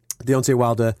 Deontay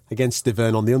Wilder against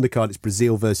Stiverne. On the undercard, it's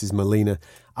Brazil versus Molina.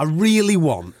 I really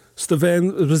want...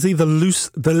 Stiverne, was he the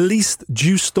least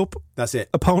juiced up That's it.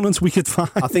 opponent we could find?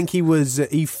 I think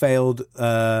he failed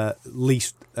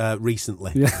least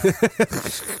recently. Yeah.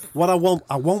 What I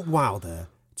want Wilder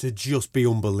to just be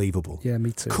unbelievable. Yeah,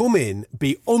 me too. Come in,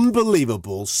 be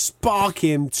unbelievable, spark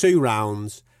him 2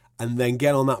 rounds, and then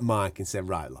get on that mic and say,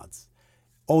 right, lads,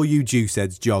 all you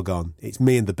juiceheads jog on. It's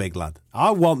me and the big lad.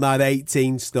 I want that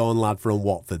 18-stone lad from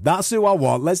Watford. That's who I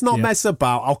want. Let's not mess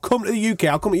about. I'll come to the UK,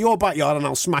 I'll come to your backyard and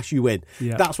I'll smash you in.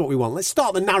 Yeah. That's what we want. Let's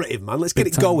start the narrative, man. Let's get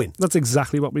it going. That's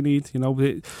exactly what we need.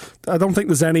 I don't think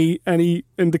there's any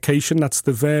indication that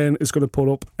Stiverne is going to put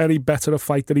up any better a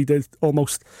fight than he did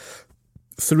almost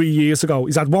 3 years ago.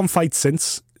 He's had one fight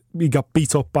since. He got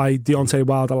beat up by Deontay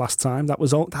Wilder last time.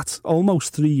 That's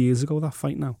almost 3 years ago, that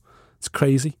fight now. It's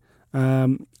crazy.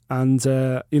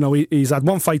 He's had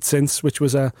one fight since, which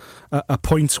was a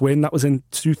points win. That was in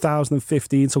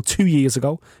 2015, so 2 years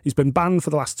ago. He's been banned for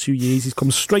the last 2 years. He's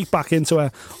come straight back into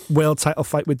a world title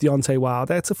fight with Deontay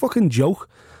Wilder. It's a fucking joke.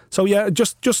 So yeah,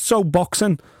 just so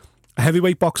boxing,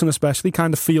 heavyweight boxing especially,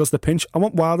 kind of feels the pinch. I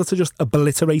want Wilder to just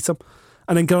obliterate him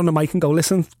and then get on the mic and go,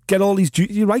 listen, get all these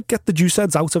get the juice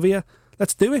heads out of here.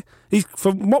 Let's do it.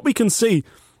 From what we can see,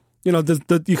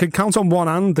 you can count on one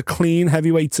hand the clean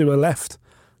heavyweight to a left.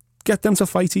 Get them to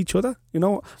fight each other.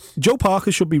 Joe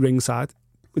Parker should be ringside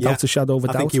without a shadow of a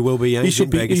doubt. I think he will be. Yeah, he should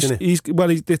be. Vegas,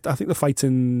 I think the fight's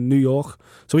in New York,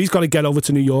 so he's got to get over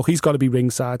to New York. He's got to be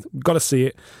ringside. Got to see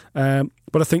it.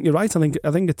 But I think you're right. I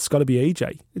think it's got to be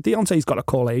AJ. Deontay's got to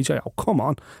call AJ. Oh, come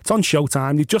on! It's on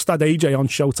Showtime. You just had AJ on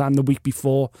Showtime the week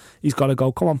before. He's got to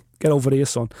go. Come on, get over here,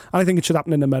 son. And I think it should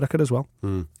happen in America as well.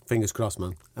 Fingers crossed,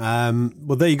 man.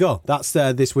 Well, there you go. That's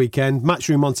this weekend.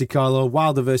 Matchroom Monte Carlo,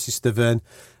 Wilder versus Stiverne.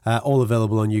 All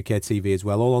available on UK TV as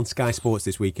well. All on Sky Sports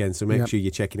this weekend, so make sure you're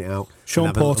checking it out.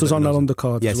 Sean Porter's on that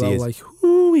undercard as well. Like,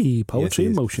 ooh, Poetry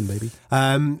in motion, baby.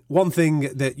 One thing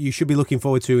that you should be looking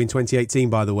forward to in 2018,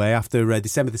 by the way, after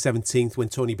December the 17th, when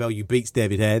Tony Bellew beats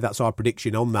David Hay, that's our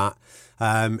prediction on that.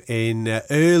 In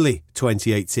early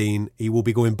 2018, he will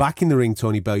be going back in the ring,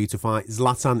 Tony Bellew, to fight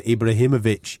Zlatan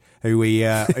Ibrahimovic, who he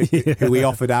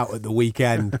offered out at the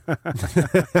weekend.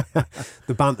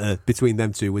 The banter between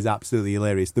them two was absolutely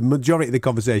hilarious. The majority of the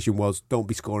conversation was, don't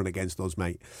be scoring against us,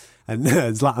 mate. And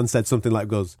Zlatan said something like,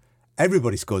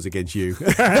 everybody scores against you.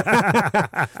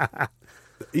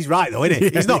 He's right, though, isn't he?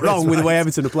 He's not wrong with the way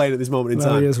Everton are playing at this moment in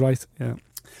time. He is right, yeah.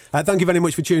 Thank you very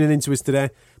much for tuning in to us today.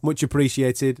 Much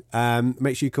appreciated.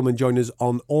 Make sure you come and join us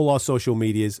on all our social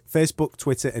medias, Facebook,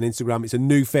 Twitter and Instagram. It's a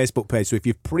new Facebook page, so if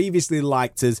you've previously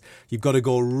liked us, you've got to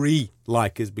go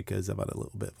re-like us, because I've had a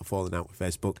little bit of a falling out with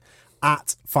Facebook.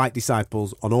 At Fight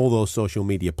Disciples on all those social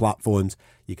media platforms.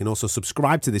 You can also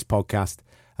subscribe to this podcast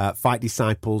at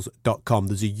fightdisciples.com.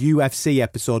 There's a UFC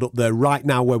episode up there right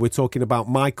now where we're talking about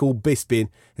Michael Bisping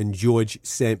and George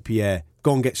St. Pierre.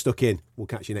 Go and get stuck in. We'll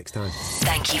catch you next time.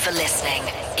 Thank you for listening.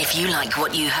 If you like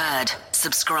what you heard,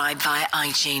 subscribe via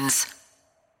iTunes.